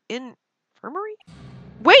 Anyways, the infirmary?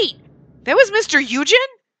 Wait! That was Mr. Eugen?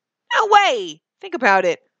 No way! Think about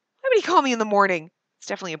it. Why would he call me in the morning? It's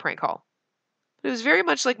definitely a prank call. But it was very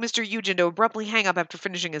much like Mr. Eugen to abruptly hang up after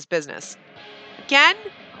finishing his business. Again?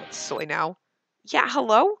 Oh, it's silly now. Yeah,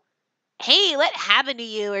 hello? Hey, what happened to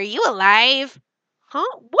you? Are you alive?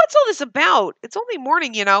 Huh? What's all this about? It's only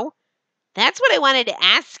morning, you know. That's what I wanted to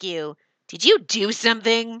ask you. Did you do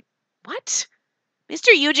something? What? Mr.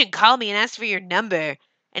 Eugen called me and asked for your number.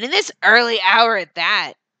 And in this early hour at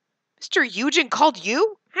that. Mr. Eugen called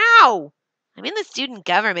you? How? I'm in the student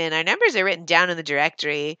government. Our numbers are written down in the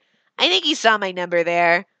directory. I think he saw my number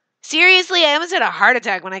there. Seriously, I almost had a heart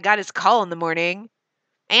attack when I got his call in the morning.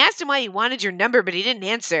 I asked him why he wanted your number, but he didn't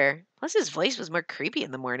answer. Plus, his voice was more creepy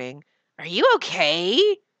in the morning. Are you okay?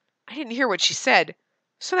 I didn't hear what she said.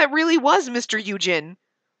 So that really was Mr. Eugen.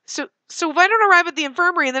 So if I don't arrive at the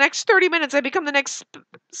infirmary in the next 30 minutes, I become the next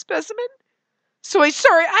specimen? Sorry,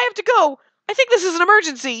 I have to go. I think this is an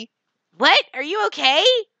emergency. What? Are you okay?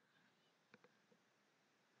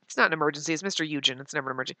 It's not an emergency. It's Mr. Eugen. It's never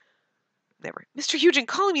an emergency. Never. Mr. Eugen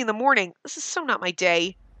calling me in the morning. This is so not my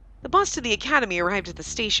day. The bus to the academy arrived at the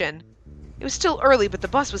station. It was still early, but the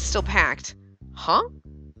bus was still packed. Huh?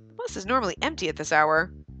 The bus is normally empty at this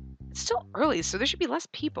hour. It's still early, so there should be less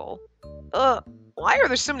people. Why are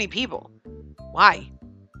there so many people? Why?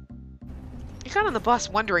 I got on the bus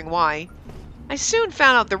wondering why. I soon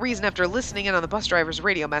found out the reason after listening in on the bus driver's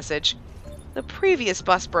radio message. The previous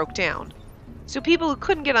bus broke down, so people who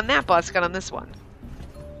couldn't get on that bus got on this one.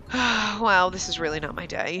 Wow, this is really not my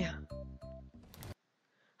day.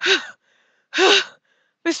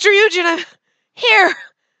 Mr. Eugen, I'm here!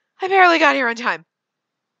 I barely got here on time.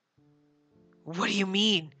 What do you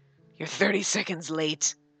mean? You're 30 seconds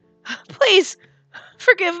late. Please,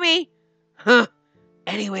 forgive me.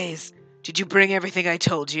 Anyways, did you bring everything I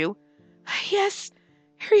told you? Yes,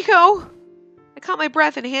 here you go. I caught my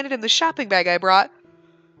breath and handed him the shopping bag I brought.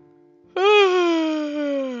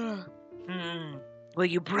 Well,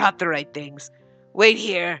 you brought the right things. Wait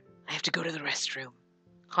here. I have to go to the restroom.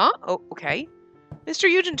 Huh? Oh, okay. Mr.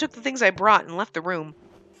 Eugen took the things I brought and left the room.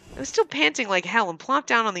 I was still panting like hell and plopped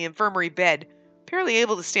down on the infirmary bed, barely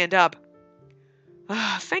able to stand up.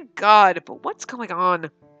 Thank God, but what's going on?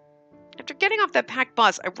 After getting off that packed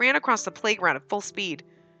bus, I ran across the playground at full speed.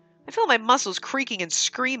 I felt my muscles creaking and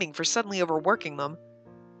screaming for suddenly overworking them.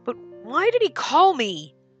 But why did he call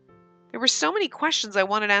me? There were so many questions I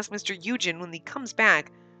wanted to ask Mr. Eugen when he comes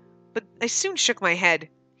back, but I soon shook my head.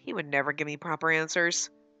 He would never give me proper answers.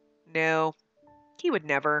 No, he would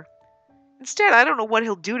never. Instead, I don't know what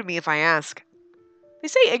he'll do to me if I ask. They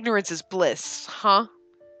say ignorance is bliss, huh?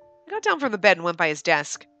 I got down from the bed and went by his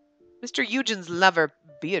desk. Mr. Eugen's lover,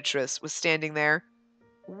 Beatrice, was standing there.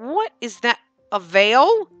 What is that? A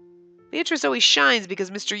veil? Beatrice always shines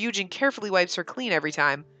because Mr. Eugen carefully wipes her clean every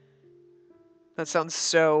time. That sounds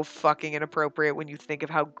so fucking inappropriate when you think of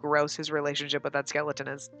how gross his relationship with that skeleton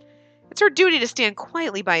is. It's her duty to stand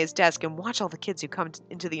quietly by his desk and watch all the kids who come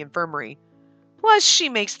into the infirmary. Plus, she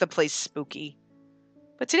makes the place spooky.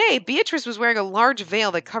 But today, Beatrice was wearing a large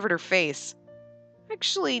veil that covered her face.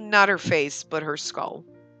 Actually, not her face, but her skull.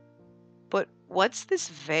 But what's this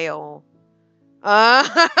veil?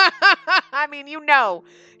 I mean, you know.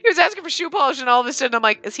 He was asking for shoe polish, and all of a sudden I'm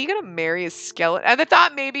like, is he going to marry a skeleton? And I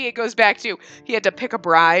thought maybe it goes back to he had to pick a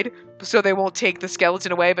bride so they won't take the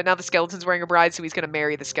skeleton away, but now the skeleton's wearing a bride, so he's going to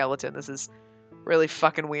marry the skeleton. This is really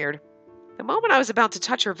fucking weird. The moment I was about to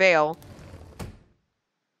touch her veil...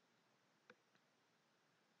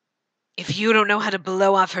 If you don't know how to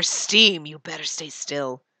blow off her steam, you better stay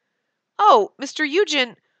still. Oh, Mr.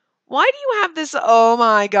 Eugen, why do you have this... Oh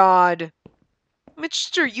my god.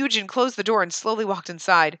 Mr. Eugen closed the door and slowly walked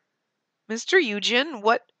inside. Mr. Eugen,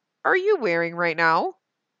 what are you wearing right now?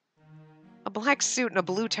 A black suit and a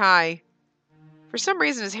blue tie. For some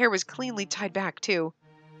reason, his hair was cleanly tied back, too.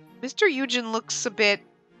 Mr. Eugen looks a bit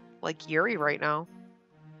like Yuri right now.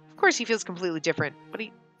 Of course, he feels completely different, but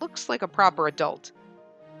he looks like a proper adult.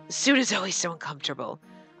 The suit is always so uncomfortable.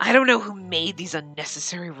 I don't know who made these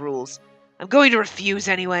unnecessary rules. I'm going to refuse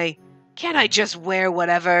anyway. Can't I just wear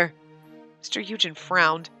whatever? Mr. Eugen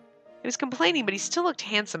frowned. He was complaining, but he still looked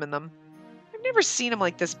handsome in them. I've never seen him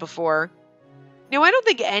like this before. No, I don't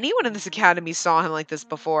think anyone in this academy saw him like this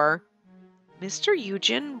before. Mr.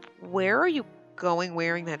 Eugen, where are you going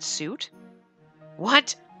wearing that suit?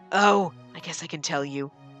 What? Oh, I guess I can tell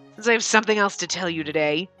you. Since I have something else to tell you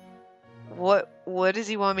today. What does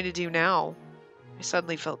he want me to do now? I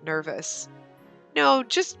suddenly felt nervous. No,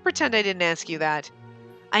 just pretend I didn't ask you that.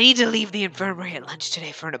 I need to leave the infirmary at lunch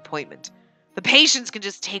today for an appointment. The patients can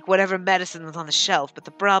just take whatever medicine is on the shelf, but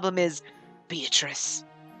the problem is Beatrice.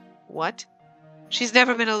 What? She's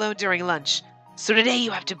never been alone during lunch, so today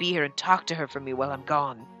you have to be here and talk to her for me while I'm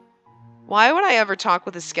gone. Why would I ever talk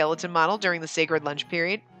with a skeleton model during the sacred lunch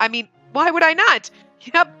period? I mean, why would I not?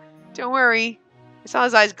 Yep, don't worry. I saw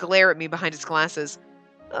his eyes glare at me behind his glasses.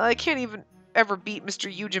 I can't even ever beat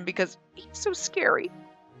Mr. Eugen because he's so scary.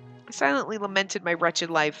 I silently lamented my wretched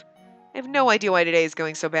life. I have no idea why today is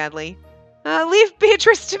going so badly. Leave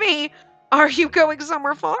Beatrice to me! Are you going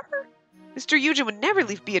somewhere far? Mr. Eugen would never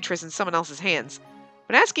leave Beatrice in someone else's hands.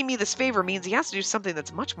 But asking me this favor means he has to do something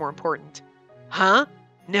that's much more important. Huh?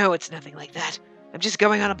 No, it's nothing like that. I'm just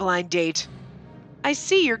going on a blind date. I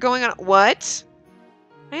see, you're going on... What?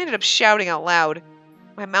 I ended up shouting out loud.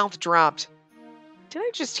 My mouth dropped. Did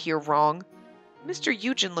I just hear wrong? Mr.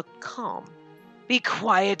 Eugen looked calm. Be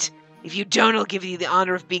quiet. If you don't, I'll give you the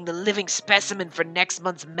honor of being the living specimen for next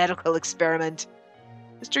month's medical experiment.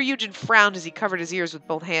 Mr. Eugen frowned as he covered his ears with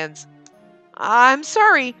both hands. I'm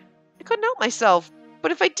sorry. I couldn't help myself.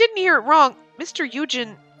 But if I didn't hear it wrong, Mr.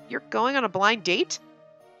 Eugen, you're going on a blind date?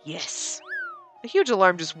 Yes. A huge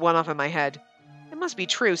alarm just went off in my head. It must be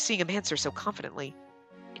true, seeing him answer so confidently.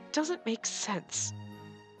 It doesn't make sense.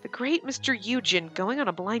 The great Mr. Eugen going on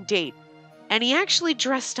a blind date, and he actually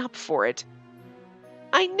dressed up for it.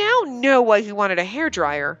 I now know why he wanted a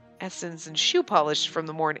hairdryer, essence, and shoe polish from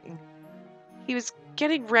the morning. He was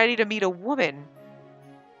getting ready to meet a woman.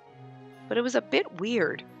 But it was a bit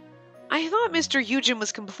weird. I thought Mr. Eugen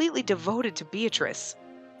was completely devoted to Beatrice.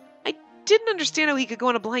 I didn't understand how he could go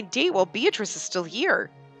on a blind date while Beatrice is still here.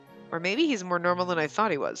 Or maybe he's more normal than I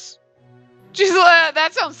thought he was. Jeez,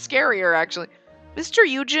 that sounds scarier, actually. Mr.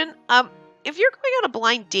 Eugen, if you're going on a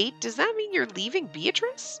blind date, does that mean you're leaving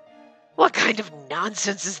Beatrice? What kind of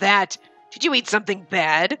nonsense is that? Did you eat something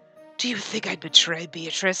bad? Do you think I'd betray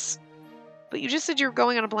Beatrice? But you just said you were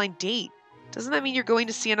going on a blind date. Doesn't that mean you're going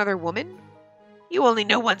to see another woman? You only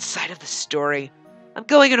know one side of the story. I'm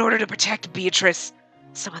going in order to protect Beatrice.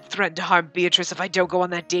 Someone threatened to harm Beatrice if I don't go on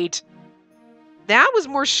that date. That was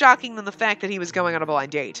more shocking than the fact that he was going on a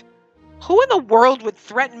blind date. Who in the world would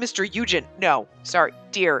threaten Mr. Eugen? No, sorry,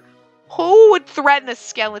 dear. Who would threaten a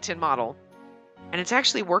skeleton model? And it's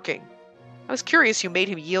actually working. I was curious who made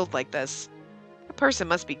him yield like this. That person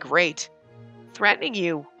must be great. Threatening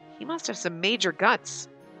you. He must have some major guts.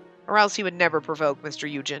 Or else he would never provoke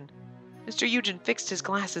Mr. Eugen. Mr. Eugen fixed his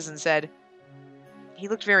glasses and said, he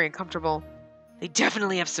looked very uncomfortable. They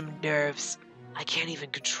definitely have some nerves. I can't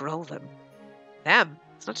even control them. Them?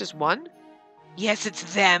 It's not just one? Yes,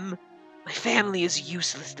 it's them. My family is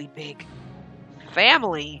uselessly big.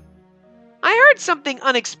 Family? I heard something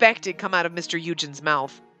unexpected come out of Mr. Eugen's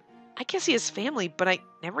mouth. I guess he has family, but I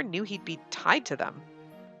never knew he'd be tied to them.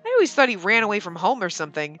 I always thought he ran away from home or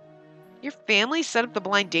something. Your family set up the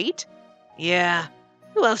blind date? Yeah.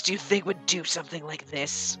 Who else do you think would do something like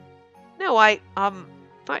this? No, I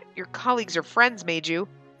thought your colleagues or friends made you.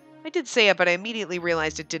 I did say it, but I immediately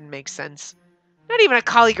realized it didn't make sense. Not even a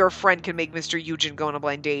colleague or a friend can make Mr. Eugen go on a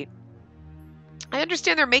blind date. I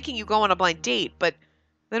understand they're making you go on a blind date, but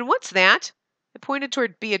then what's that? I pointed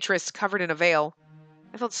toward Beatrice, covered in a veil.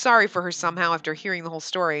 I felt sorry for her somehow after hearing the whole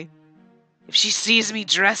story. If she sees me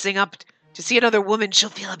dressing up to see another woman, she'll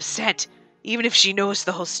feel upset. even if she knows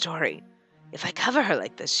the whole story. If I cover her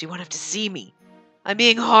like this, she won't have to see me. I'm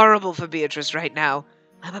being horrible for Beatrice right now.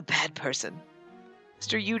 I'm a bad person,"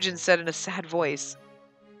 Mr. Eugen said in a sad voice.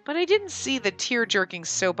 But I didn't see the tear-jerking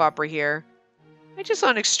soap opera here. I just saw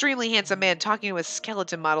an extremely handsome man talking to a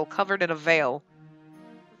skeleton model covered in a veil.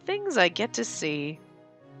 Things I get to see.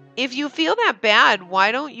 If you feel that bad,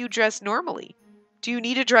 why don't you dress normally? Do you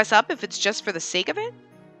need to dress up if it's just for the sake of it?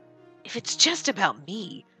 If it's just about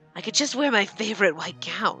me, I could just wear my favorite white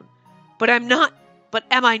gown. But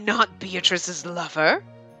am I not Beatrice's lover?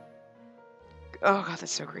 Oh god,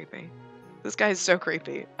 that's so creepy. This guy is so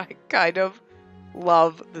creepy. I kind of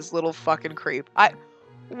love this little fucking creep.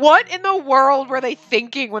 What in the world were they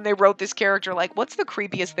thinking when they wrote this character? Like, what's the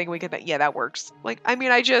creepiest thing we could think? Yeah, that works. Like, I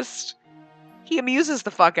mean, he amuses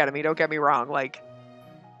the fuck out of me, don't get me wrong. Like,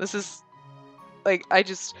 this is, like, I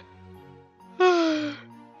just... I'm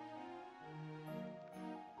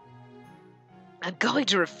going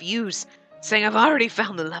to refuse, saying I've already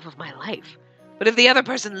found the love of my life. But if the other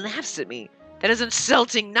person laughs at me, that is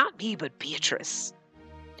insulting not me, but Beatrice.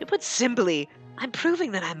 To put simply, I'm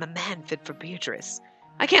proving that I'm a man fit for Beatrice.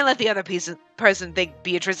 I can't let the other person think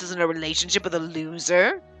Beatrice is in a relationship with a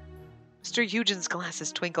loser. Mr. Eugen's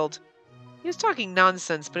glasses twinkled. He was talking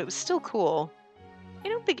nonsense, but it was still cool. I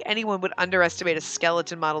don't think anyone would underestimate a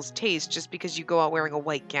skeleton model's taste just because you go out wearing a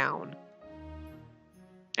white gown.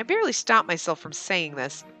 I barely stopped myself from saying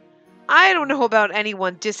this. I don't know about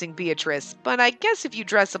anyone dissing Beatrice, but I guess if you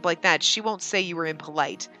dress up like that, she won't say you were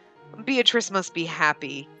impolite. Beatrice must be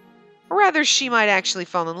happy. Or rather, she might actually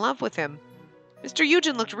fall in love with him. Mr.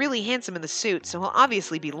 Eugen looked really handsome in the suit, so he'll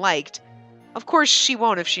obviously be liked. Of course, she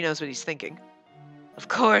won't if she knows what he's thinking. Of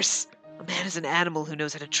course, a man is an animal who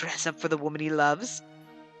knows how to dress up for the woman he loves.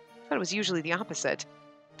 I thought it was usually the opposite.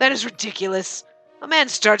 That is ridiculous. A man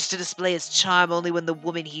starts to display his charm only when the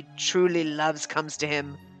woman he truly loves comes to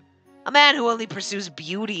him. A man who only pursues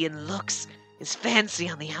beauty and looks is fancy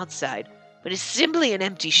on the outside, but is simply an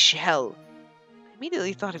empty shell. I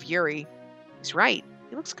immediately thought of Yuri. He's right.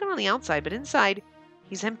 He looks good on the outside, but inside,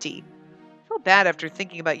 he's empty. I felt bad after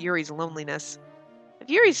thinking about Yuri's loneliness. If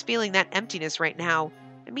Yuri's feeling that emptiness right now,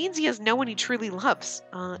 it means he has no one he truly loves.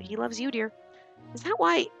 He loves you, dear. Is that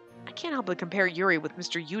why I can't help but compare Yuri with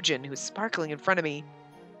Mr. Eugen, who's sparkling in front of me?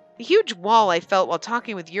 The huge wall I felt while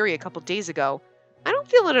talking with Yuri a couple days ago, I don't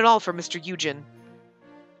feel it at all for Mr. Eugen.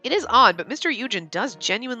 It is odd, but Mr. Eugen does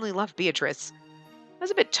genuinely love Beatrice. I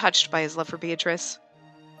was a bit touched by his love for Beatrice.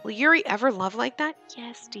 Will Yuri ever love like that?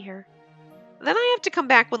 Yes, dear. Then I have to come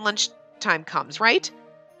back when lunchtime comes, right?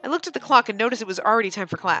 I looked at the clock and noticed it was already time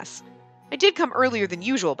for class. I did come earlier than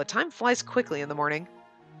usual, but time flies quickly in the morning.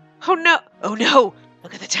 Oh no! Oh no!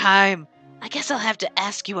 Look at the time! I guess I'll have to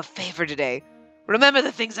ask you a favor today. Remember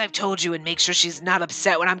the things I've told you and make sure she's not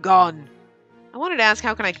upset when I'm gone. I wanted to ask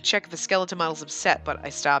how can I check if a skeleton model's upset, but I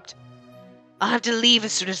stopped. I'll have to leave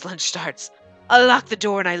as soon as lunch starts. I'll lock the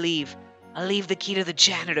door and I leave. I'll leave the key to the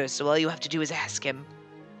janitor, so all you have to do is ask him.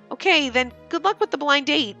 Okay, then good luck with the blind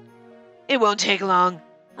date. It won't take long.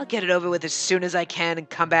 I'll get it over with as soon as I can and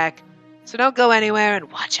come back. So don't go anywhere and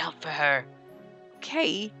watch out for her.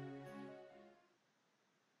 Okay.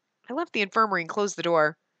 I left the infirmary and closed the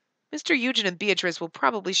door. Mr. Eugen and Beatrice will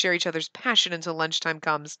probably share each other's passion until lunchtime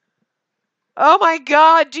comes. Oh my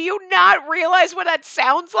god, do you not realize what that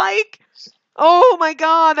sounds like? Oh my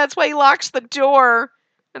god, that's why he locks the door.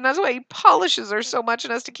 And that's why he polishes her so much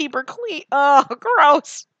and has to keep her clean. Oh,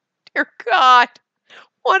 gross. Dear God.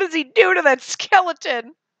 What does he do to that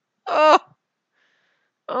skeleton? Oh.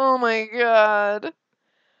 Oh my god.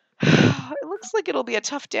 It looks like it'll be a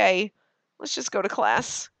tough day. Let's just go to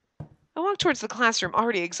class. I walked towards the classroom,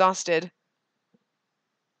 already exhausted.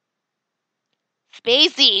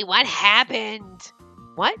 Spacey, what happened?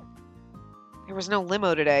 What? There was no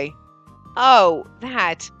limo today. Oh,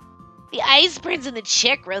 that. The ice prince and the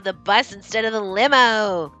chick rode the bus instead of the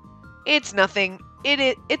limo. It's nothing.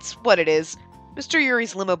 It's what it is. Mr.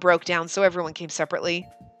 Yuri's limo broke down, so everyone came separately.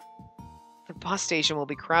 The bus station will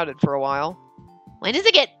be crowded for a while. When does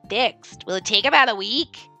it get fixed? Will it take about a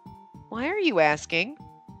week? Why are you asking?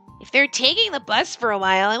 If they're taking the bus for a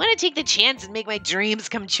while, I want to take the chance and make my dreams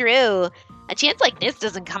come true. A chance like this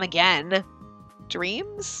doesn't come again.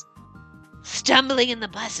 Dreams? Stumbling in the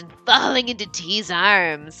bus and falling into T's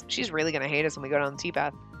arms. She's really going to hate us when we go down the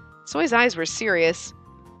T-path. Soy's eyes were serious.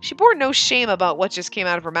 She bore no shame about what just came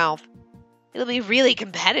out of her mouth. It'll be really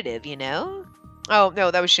competitive, you know? Oh,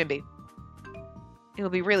 no, that was Shimby. It'll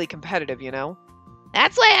be really competitive, you know?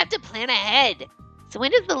 That's why I have to plan ahead. So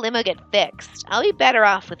when does the limo get fixed? I'll be better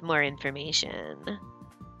off with more information.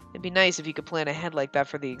 It'd be nice if you could plan ahead like that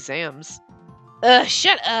for the exams. Ugh,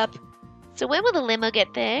 shut up. So when will the limo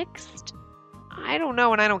get fixed? I don't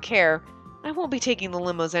know and I don't care. I won't be taking the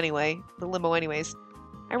limo anyways.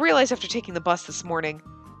 I realized after taking the bus this morning,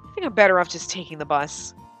 I think I'm better off just taking the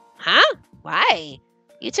bus. Huh? Why?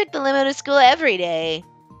 You took the limo to school every day.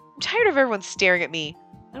 I'm tired of everyone staring at me.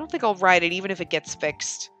 I don't think I'll ride it even if it gets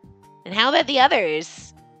fixed. And how about the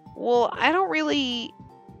others? Well, I don't really...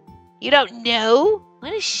 You don't know?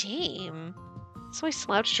 What a shame. So I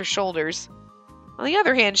slouched her shoulders. On the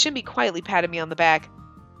other hand, Shimby quietly patted me on the back.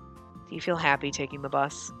 Do you feel happy taking the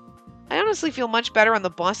bus? I honestly feel much better on the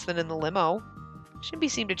bus than in the limo. Shimby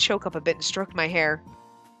seemed to choke up a bit and stroked my hair.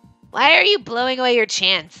 Why are you blowing away your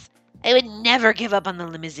chance? I would never give up on the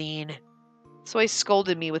limousine. Soy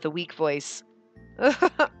scolded me with a weak voice.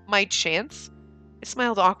 My chance? I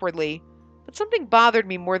smiled awkwardly, but something bothered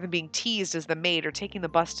me more than being teased as the maid or taking the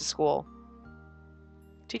bus to school.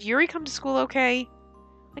 Did Yuri come to school okay?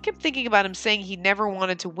 I kept thinking about him saying he never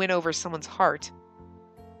wanted to win over someone's heart.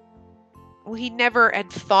 Well, he never had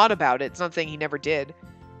thought about it. It's not saying he never did.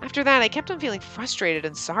 After that, I kept on feeling frustrated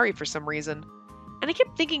and sorry for some reason. And I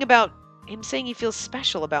kept thinking about him saying he feels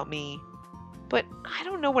special about me. But I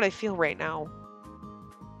don't know what I feel right now.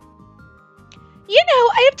 You know,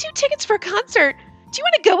 I have 2 tickets for a concert. Do you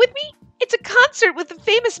want to go with me? It's a concert with the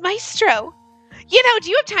famous maestro. You know, do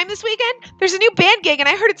you have time this weekend? There's a new band gig and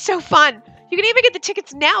I heard it's so fun. You can even get the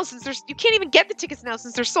tickets now you can't even get the tickets now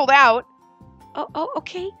since they're sold out. Oh,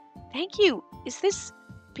 okay. Thank you. Is this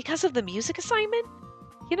because of the music assignment?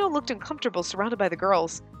 Yino looked uncomfortable surrounded by the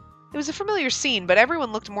girls. It was a familiar scene, but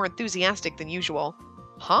everyone looked more enthusiastic than usual.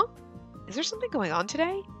 Huh? Is there something going on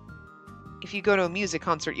today? If you go to a music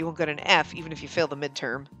concert, you won't get an F even if you fail the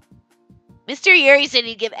midterm. Mr. Yuri said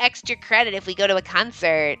he'd give extra credit if we go to a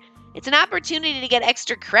concert. It's an opportunity to get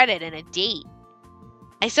extra credit and a date.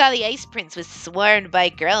 I saw the Ice Prince was swarmed by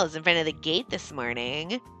girls in front of the gate this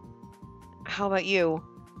morning. How about you?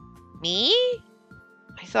 Me?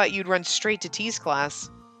 I thought you'd run straight to T's class.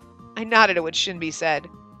 I nodded at what Shinbi said.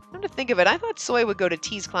 Come to think of it, I thought Soy would go to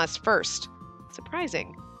T's class first.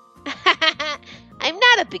 Surprising. I'm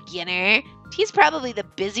not a beginner. T's probably the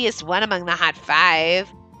busiest one among the Hot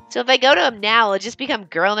 5. So if I go to him now, I'll just become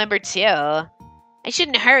girl number 2. I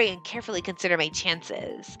shouldn't hurry and carefully consider my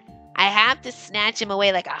chances. I have to snatch him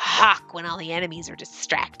away like a hawk when all the enemies are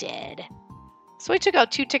distracted. Soy took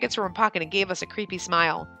out 2 tickets from her pocket and gave us a creepy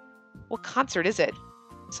smile. What concert is it?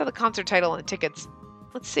 I saw the concert title on the tickets.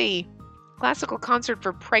 Let's see. Classical concert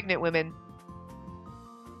for pregnant women.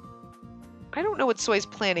 I don't know what Soy's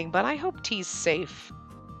planning, but I hope T's safe.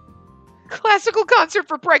 Classical concert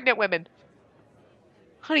for pregnant women!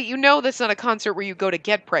 Honey, you know that's not a concert where you go to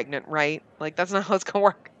get pregnant, right? Like, that's not how it's gonna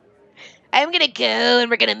work. I'm gonna go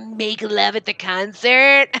and we're gonna make love at the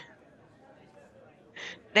concert. And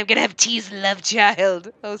I'm gonna have T's love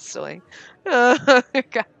child. Oh, Soy.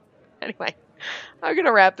 God. Anyway, I'm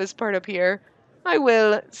gonna wrap this part up here. I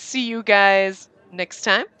will see you guys next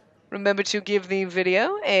time. Remember to give the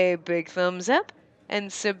video a big thumbs up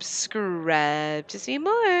and subscribe to see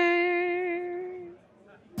more.